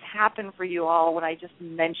what's happened for you all when I just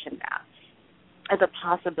mentioned that as a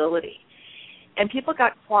possibility. And people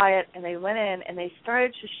got quiet, and they went in, and they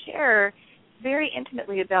started to share very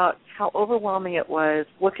intimately about how overwhelming it was.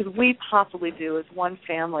 What could we possibly do as one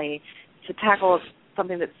family to tackle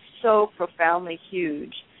something that's so profoundly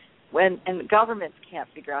huge and the governments can't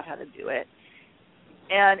figure out how to do it?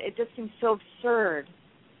 And it just seems so absurd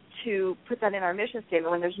to put that in our mission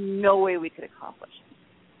statement when there's no way we could accomplish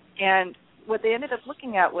it. And what they ended up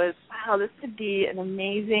looking at was, wow, this could be an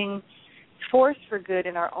amazing force for good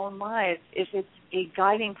in our own lives if it's a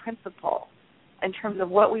guiding principle in terms of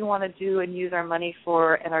what we want to do and use our money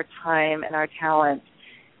for and our time and our talent,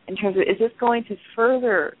 in terms of, is this going to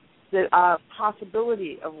further the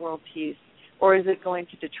possibility of world peace, or is it going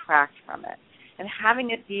to detract from it? And having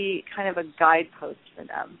it be kind of a guidepost for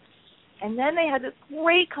them. And then they had this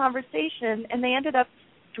great conversation, and they ended up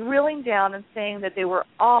drilling down and saying that they were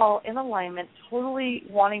all in alignment, totally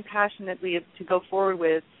wanting passionately to go forward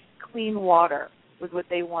with clean water was what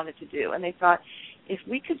they wanted to do. And they thought, if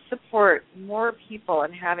we could support more people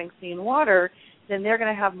in having clean water, then they're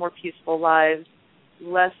going to have more peaceful lives,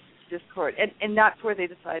 less discord. And that's where they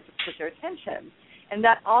decided to put their attention. And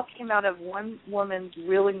that all came out of one woman's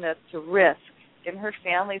willingness to risk in her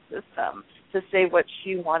family system to say what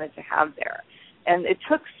she wanted to have there. And it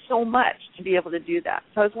took so much to be able to do that.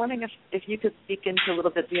 So I was wondering if you could speak into a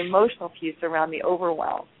little bit the emotional piece around the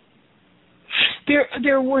overwhelm.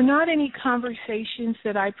 There were not any conversations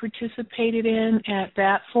that I participated in at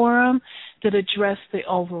that forum that addressed the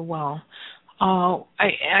overwhelm.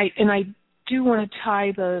 I do want to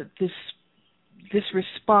tie this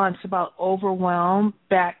response about overwhelm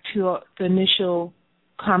back to the initial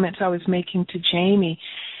comments I was making to Jamie,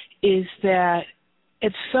 is that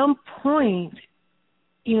at some point,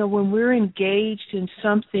 when we're engaged in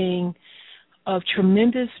something of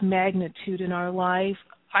tremendous magnitude in our life,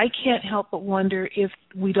 I can't help but wonder if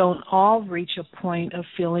we don't all reach a point of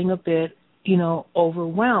feeling a bit,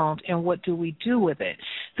 overwhelmed, and what do we do with it?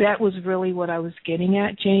 That was really what I was getting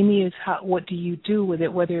at, Jamie, is what do you do with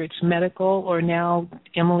it, whether it's medical or now,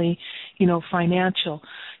 Emily, financial.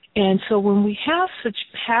 And so when we have such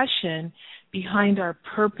passion behind our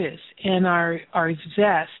purpose and our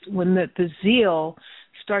zest, when the zeal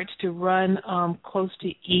starts to run close to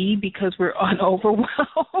E because we're overwhelmed,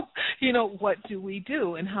 what do we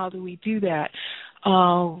do and how do we do that?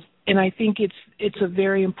 And I think it's a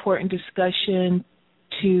very important discussion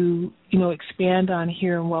to, expand on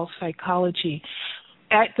here in wealth psychology.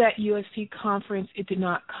 At that USC conference, it did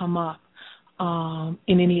not come up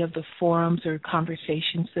in any of the forums or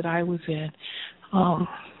conversations that I was in.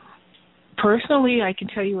 Personally, I can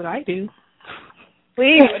tell you what I do.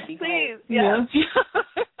 Please. Yeah.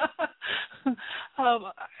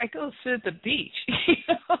 I go sit at the beach.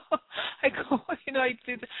 I go, I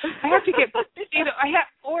have to get,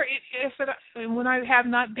 when I have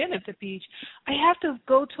not been at the beach, I have to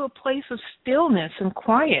go to a place of stillness and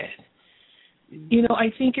quiet.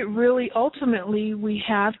 I think it really, ultimately, we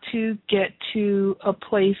have to get to a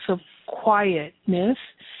place of quietness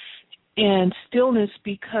and stillness,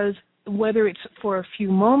 because whether it's for a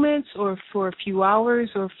few moments or for a few hours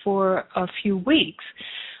or for a few weeks,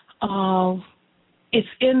 it's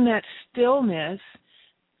in that stillness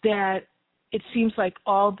that it seems like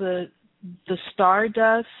all the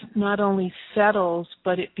stardust not only settles,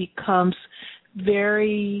 but it becomes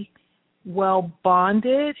very well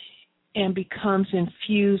bonded and becomes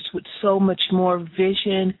infused with so much more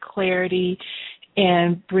vision, clarity,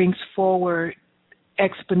 and brings forward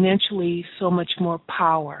exponentially so much more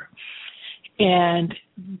power. And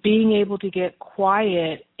being able to get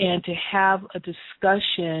quiet and to have a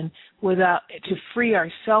discussion to free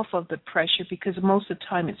ourselves of the pressure, because most of the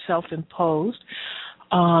time it's self-imposed,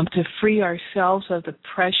 to free ourselves of the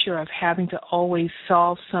pressure of having to always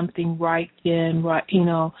solve something right then,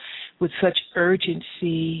 with such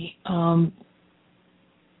urgency.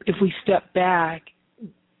 If we step back,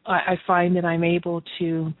 I find that I'm able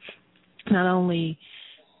to not only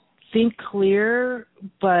think clear,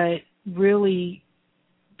 but really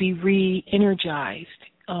be re-energized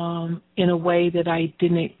in a way that I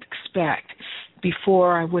didn't expect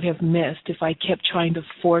before. I would have missed if I kept trying to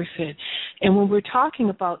force it. And when we're talking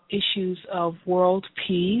about issues of world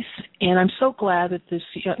peace, and I'm so glad that this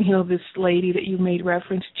lady that you made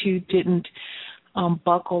reference to didn't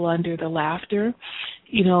buckle under the laughter,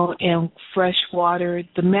 and fresh water,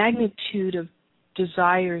 the magnitude of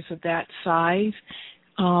desires of that size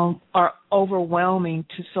are overwhelming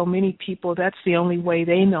to so many people. That's the only way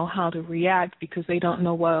they know how to react, because they don't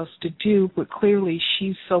know what else to do. But clearly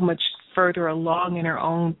she's so much further along in her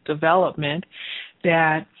own development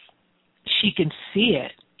that she can see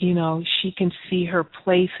it. She can see her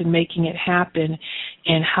place in making it happen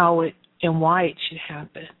and how it and why it should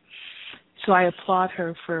happen. So I applaud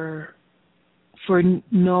her for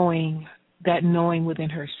knowing within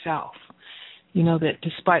herself. That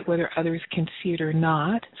despite whether others can see it or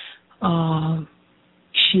not,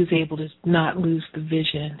 she was able to not lose the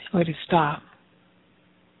vision or to stop.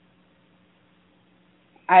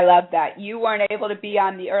 I love that. You weren't able to be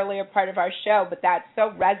on the earlier part of our show, but that's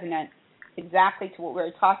so resonant exactly to what we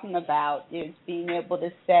were talking about, is being able to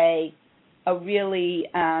say a really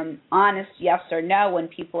honest yes or no when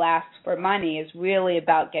people ask for money is really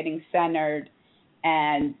about getting centered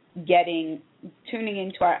and tuning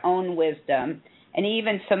into our own wisdom, and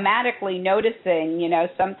even somatically noticing,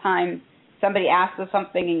 sometimes somebody asks us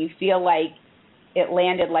something and you feel like it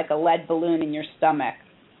landed like a lead balloon in your stomach,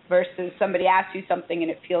 versus somebody asks you something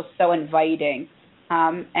and it feels so inviting.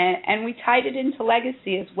 And we tied it into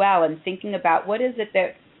legacy as well, and thinking about what is it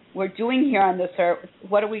that we're doing here on this earth,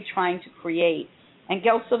 what are we trying to create. And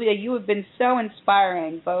Gael Sylvia, you have been so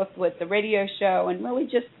inspiring, both with the radio show and really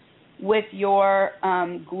just with your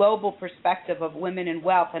global perspective of women in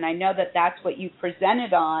wealth. And I know that that's what you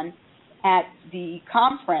presented on at the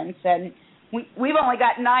conference. And we've only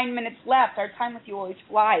got 9 minutes left. Our time with you always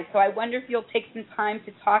flies. So I wonder if you'll take some time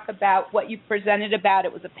to talk about what you presented about.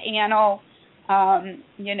 It was a panel, and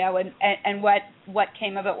what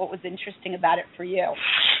came of it, what was interesting about it for you.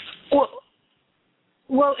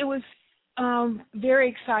 Well, it was very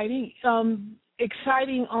exciting.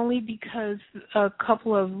 exciting only because a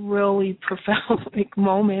couple of really profound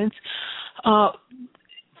moments. I'm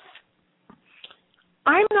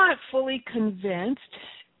not fully convinced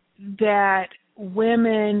that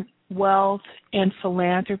women, wealth, and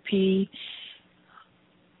philanthropy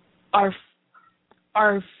are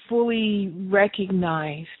fully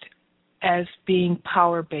recognized as being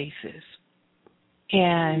power bases.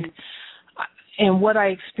 And what I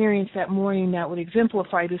experienced that morning that would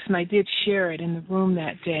exemplify this, and I did share it in the room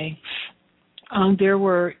that day. There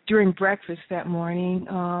were, during breakfast that morning,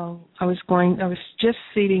 I was just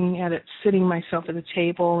sitting myself at the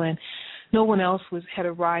table, and no one else had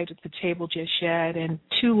arrived at the table just yet, and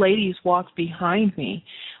two ladies walked behind me,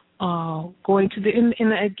 going to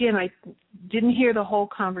and again, I didn't hear the whole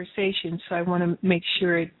conversation, so I want to make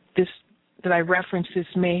sure that I reference this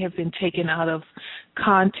may have been taken out of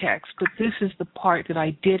context, but this is the part that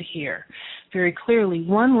I did hear very clearly.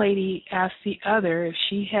 One lady asked the other if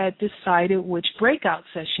she had decided which breakout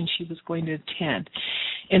session she was going to attend.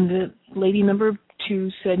 And the lady number 2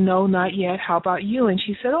 said, no, not yet. How about you? And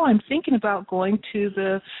she said, I'm thinking about going to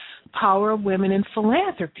the Power of Women in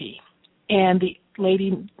Philanthropy. And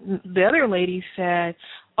the other lady said,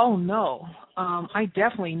 oh, no, I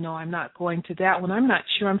definitely know I'm not going to that one. I'm not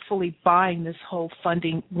sure I'm fully buying this whole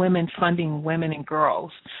funding women and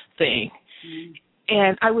girls thing. Mm-hmm.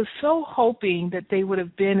 And I was so hoping that they would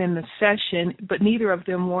have been in the session, but neither of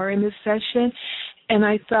them were in the session. And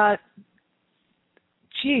I thought,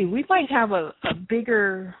 gee, we might have a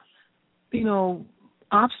bigger,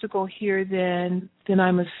 obstacle here than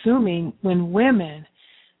I'm assuming when women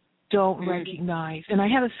don't recognize. And I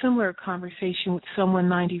had a similar conversation with someone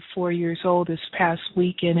 94 years old this past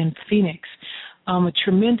weekend in Phoenix, a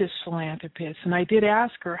tremendous philanthropist. And I did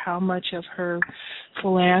ask her how much of her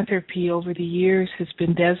philanthropy over the years has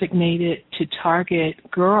been designated to target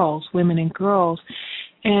girls, women and girls.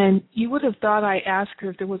 And you would have thought I asked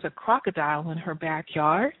her if there was a crocodile in her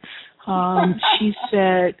backyard. She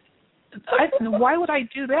said, why would I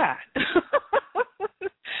do that?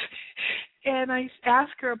 And I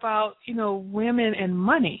asked her about, women and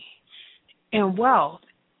money and wealth.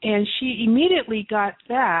 And she immediately got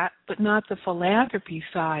that, but not the philanthropy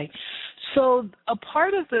side. So a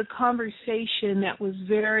part of the conversation that was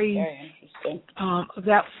very interesting,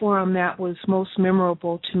 that forum that was most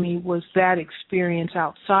memorable to me was that experience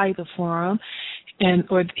outside the forum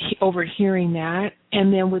or overhearing that.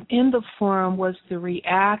 And then within the forum was the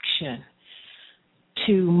reaction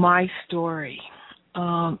to my story.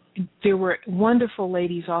 There were wonderful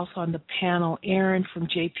ladies also on the panel. Erin from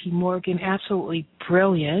J.P. Morgan, absolutely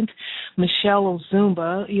brilliant. Michelle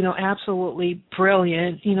Ozumba, absolutely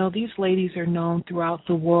brilliant. These ladies are known throughout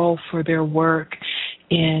the world for their work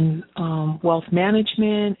in wealth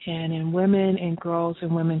management and in women and girls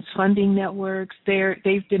and women's funding networks.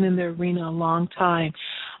 They've been in the arena a long time.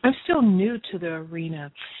 I'm still new to the arena.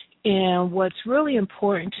 And what's really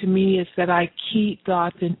important to me is that I keep the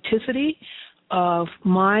authenticity of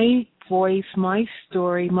my voice, my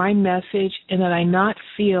story, my message, and that I not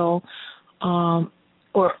feel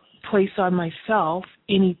or place on myself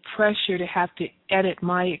any pressure to have to edit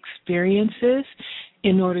my experiences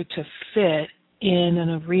in order to fit in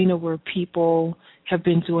an arena where people have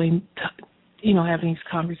been doing, having these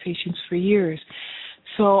conversations for years.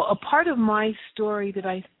 So a part of my story that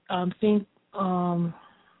I think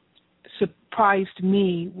surprised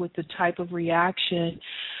me with the type of reaction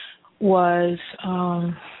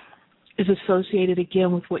is associated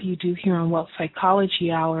again with what you do here on Wealth Psychology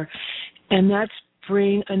Hour, and that's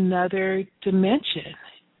bring another dimension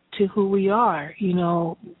to who we are.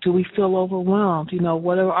 Do we feel overwhelmed?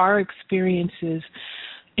 What are our experiences,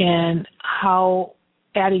 and how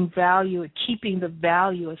adding value, keeping the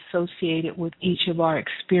value associated with each of our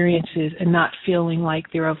experiences and not feeling like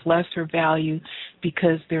they're of lesser value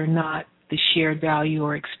because they're not the shared value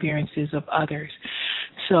or experiences of others.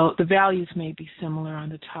 So the values may be similar on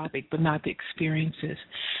the topic, but not the experiences.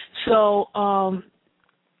 So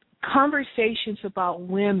conversations about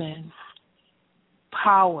women,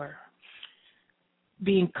 power,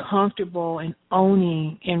 being comfortable and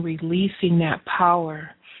owning and releasing that power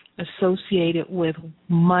associated with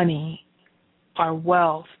money, our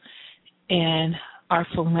wealth, and our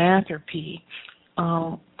philanthropy.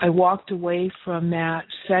 I walked away from that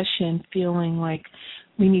session feeling like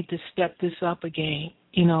we need to step this up again,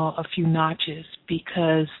 a few notches,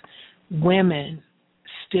 because women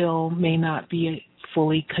still may not be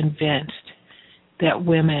fully convinced that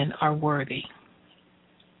women are worthy.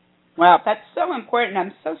 Wow, that's so important.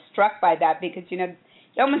 I'm so struck by that because, it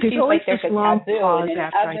almost seems like there's a long taboo. Pause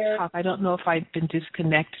after I talk. I don't know if I've been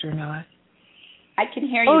disconnected or not. I can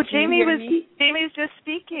hear you. Oh, Can you hear me? Jamie's just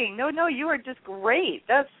speaking. No, you are just great.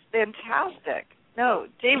 That's fantastic. No,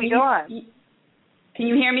 Jamie, go on. Can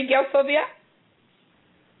you hear me, Gael Sylvia?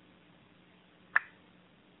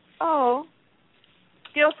 Oh,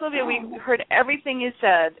 Gael Sylvia, we heard everything you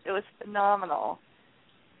said. It was phenomenal.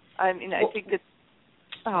 I mean, I think that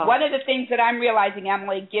one of the things that I'm realizing,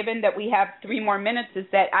 Emily, given that we have 3 more minutes, is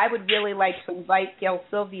that I would really like to invite Gael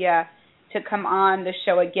Sylvia to come on the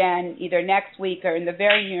show again, either next week or in the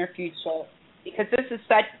very near future, because this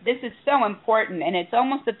is so important, and it's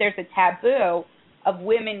almost that there's a taboo of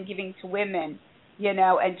women giving to women, you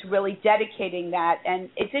know, and to really dedicating that. And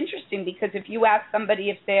it's interesting because if you ask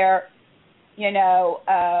somebody if they're, you know,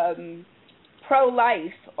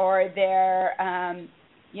 pro-life or they're,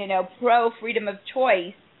 you know, pro-freedom of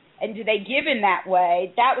choice, and do they give in that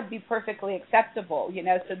way, that would be perfectly acceptable, you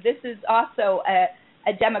know. So this is also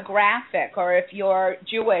a demographic, or if you're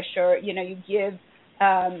Jewish or, you know, you give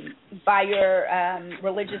by your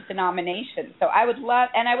religious denomination. So I would love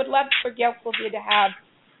for Gael Sylvia to have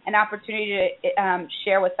an opportunity to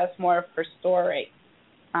share with us more of her story.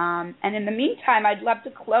 And in the meantime, I'd love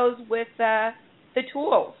to close with the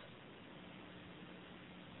tools.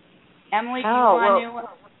 Emily, do you want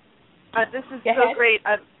to? This is so great.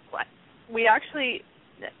 We actually,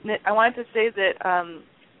 I wanted to say that,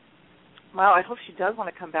 wow, I hope she does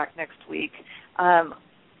want to come back next week.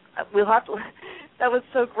 We'll have to. That was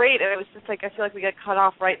so great, and it was just like I feel like we got cut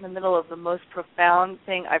off right in the middle of the most profound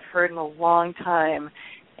thing I've heard in a long time,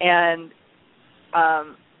 and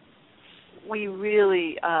we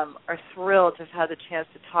really are thrilled to have had the chance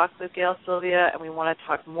to talk with Gael Sylvia, and we want to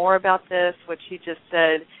talk more about this. What she just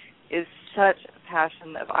said is such a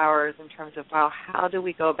passion of ours in terms of, wow, how do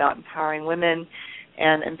we go about empowering women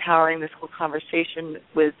and empowering this whole conversation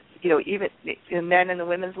with, you know, even the men in the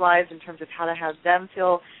women's lives in terms of how to have them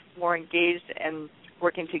feel more engaged and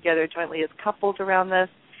working together jointly as couples around this.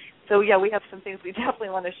 So, yeah, we have some things we definitely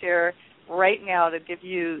want to share right now to give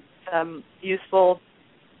you some useful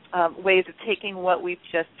ways of taking what we've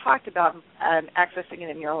just talked about and accessing it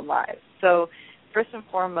in your own lives. So, first and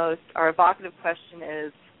foremost, our evocative question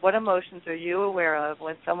is, what emotions are you aware of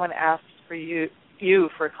when someone asks for you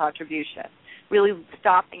for a contribution? Really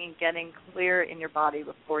stopping and getting clear in your body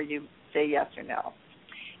before you say yes or no.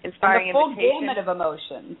 Inspiring and the full invitation. gamut of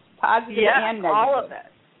emotions, positive and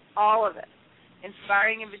negative. All of it.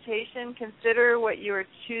 Inspiring invitation. Consider what you are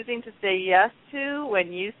choosing to say yes to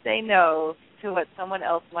when you say no to what someone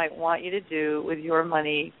else might want you to do with your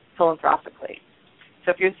money philanthropically.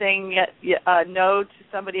 So if you're saying no to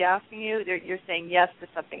somebody asking you, you're saying yes to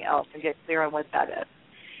something else, and get clear on what that is.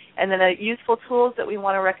 And then useful tools that we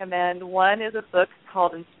want to recommend. One is a book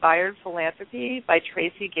called Inspired Philanthropy by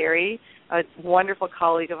Tracy Gary, a wonderful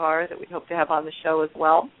colleague of ours that we hope to have on the show as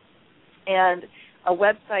well. And a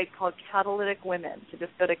website called Catalytic Women. So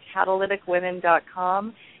just go to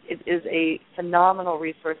catalyticwomen.com. It is a phenomenal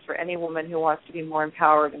resource for any woman who wants to be more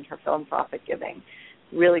empowered in her philanthropic giving.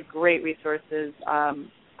 Really great resources,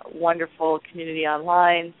 wonderful community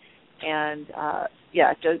online, and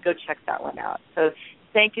go check that one out. So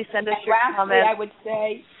thank you. Send us your comments. I would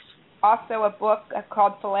say also a book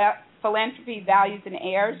called Philanthropy, Values, and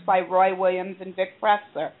Heirs by Roy Williams and Vic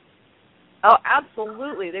Presser. Oh,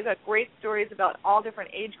 absolutely. They've got great stories about all different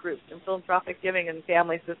age groups in philanthropic giving and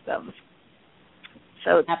family systems.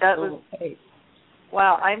 So that was,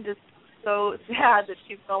 wow, I'm just so sad that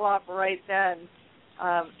she fell off right then.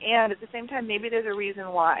 And at the same time, maybe there's a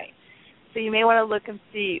reason why. So you may want to look and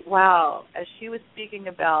see, wow, as she was speaking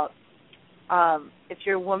about, if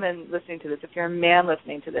you're a woman listening to this, if you're a man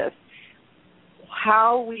listening to this,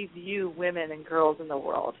 how we view women and girls in the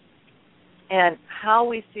world and how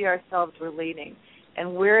we see ourselves relating,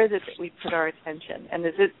 and where is it that we put our attention? And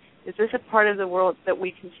is this a part of the world that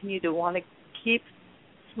we continue to want to keep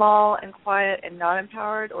small and quiet and not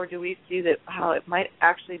empowered, or do we see that, wow, it might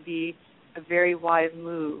actually be a very wise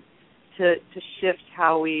move to shift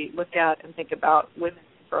how we look at and think about women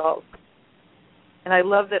and girls? And I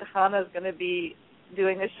love that Hannah's going to be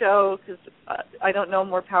doing a show, because I don't know a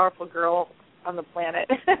more powerful girl on the planet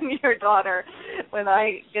than your daughter. When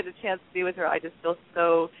I get a chance to be with her, I just feel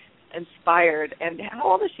so inspired. And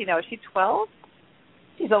how old is she now? Is she 12?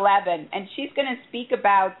 She's 11, and she's going to speak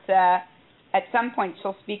about, at some point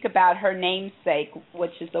she'll speak about her namesake,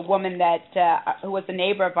 which is a woman that who was a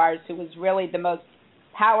neighbor of ours, who was really the most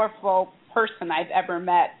powerful person I've ever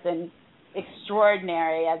met, and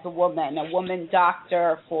extraordinary as a woman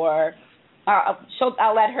doctor for.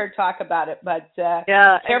 I'll let her talk about it, but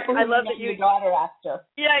careful. I love that your daughter asked her.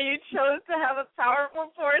 Yeah, you chose to have a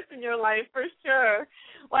powerful force in your life for sure.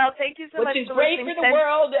 Well, thank you so much. Which is great for the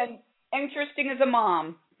world, and interesting as a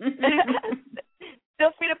mom.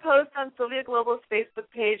 Feel free to post on Sylvia Global's Facebook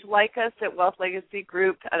page, like us at Wealth Legacy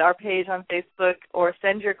Group at our page on Facebook, or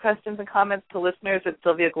send your questions and comments to listeners at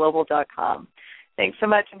sylviaglobal.com. Thanks so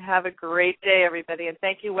much and have a great day, everybody. And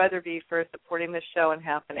thank you, Weatherby, for supporting this show and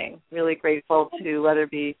happening. Really grateful to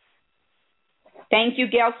Weatherby. Thank you,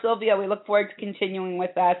 Gail Sylvia. We look forward to continuing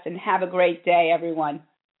with us, and have a great day, everyone.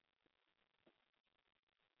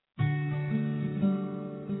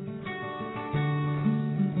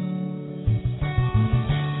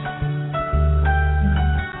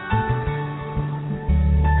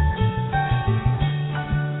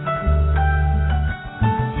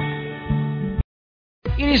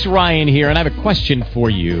 It is Ryan here, and I have a question for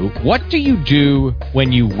you. What do you do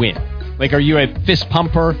when you win? Like, are you a fist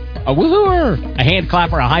pumper, a woohooer, a hand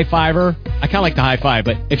clapper, a high fiver? I kind of like the high five,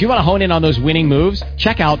 but if you want to hone in on those winning moves,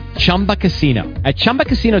 check out Chumba Casino. At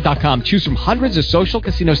ChumbaCasino.com, choose from hundreds of social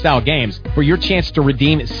casino-style games for your chance to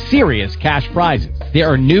redeem serious cash prizes. There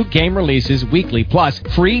are new game releases weekly, plus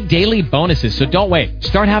free daily bonuses, so don't wait.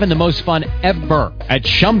 Start having the most fun ever at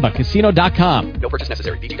ChumbaCasino.com. No purchase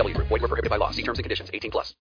necessary. VGW Group. Void where prohibited by law. See terms and conditions. 18+.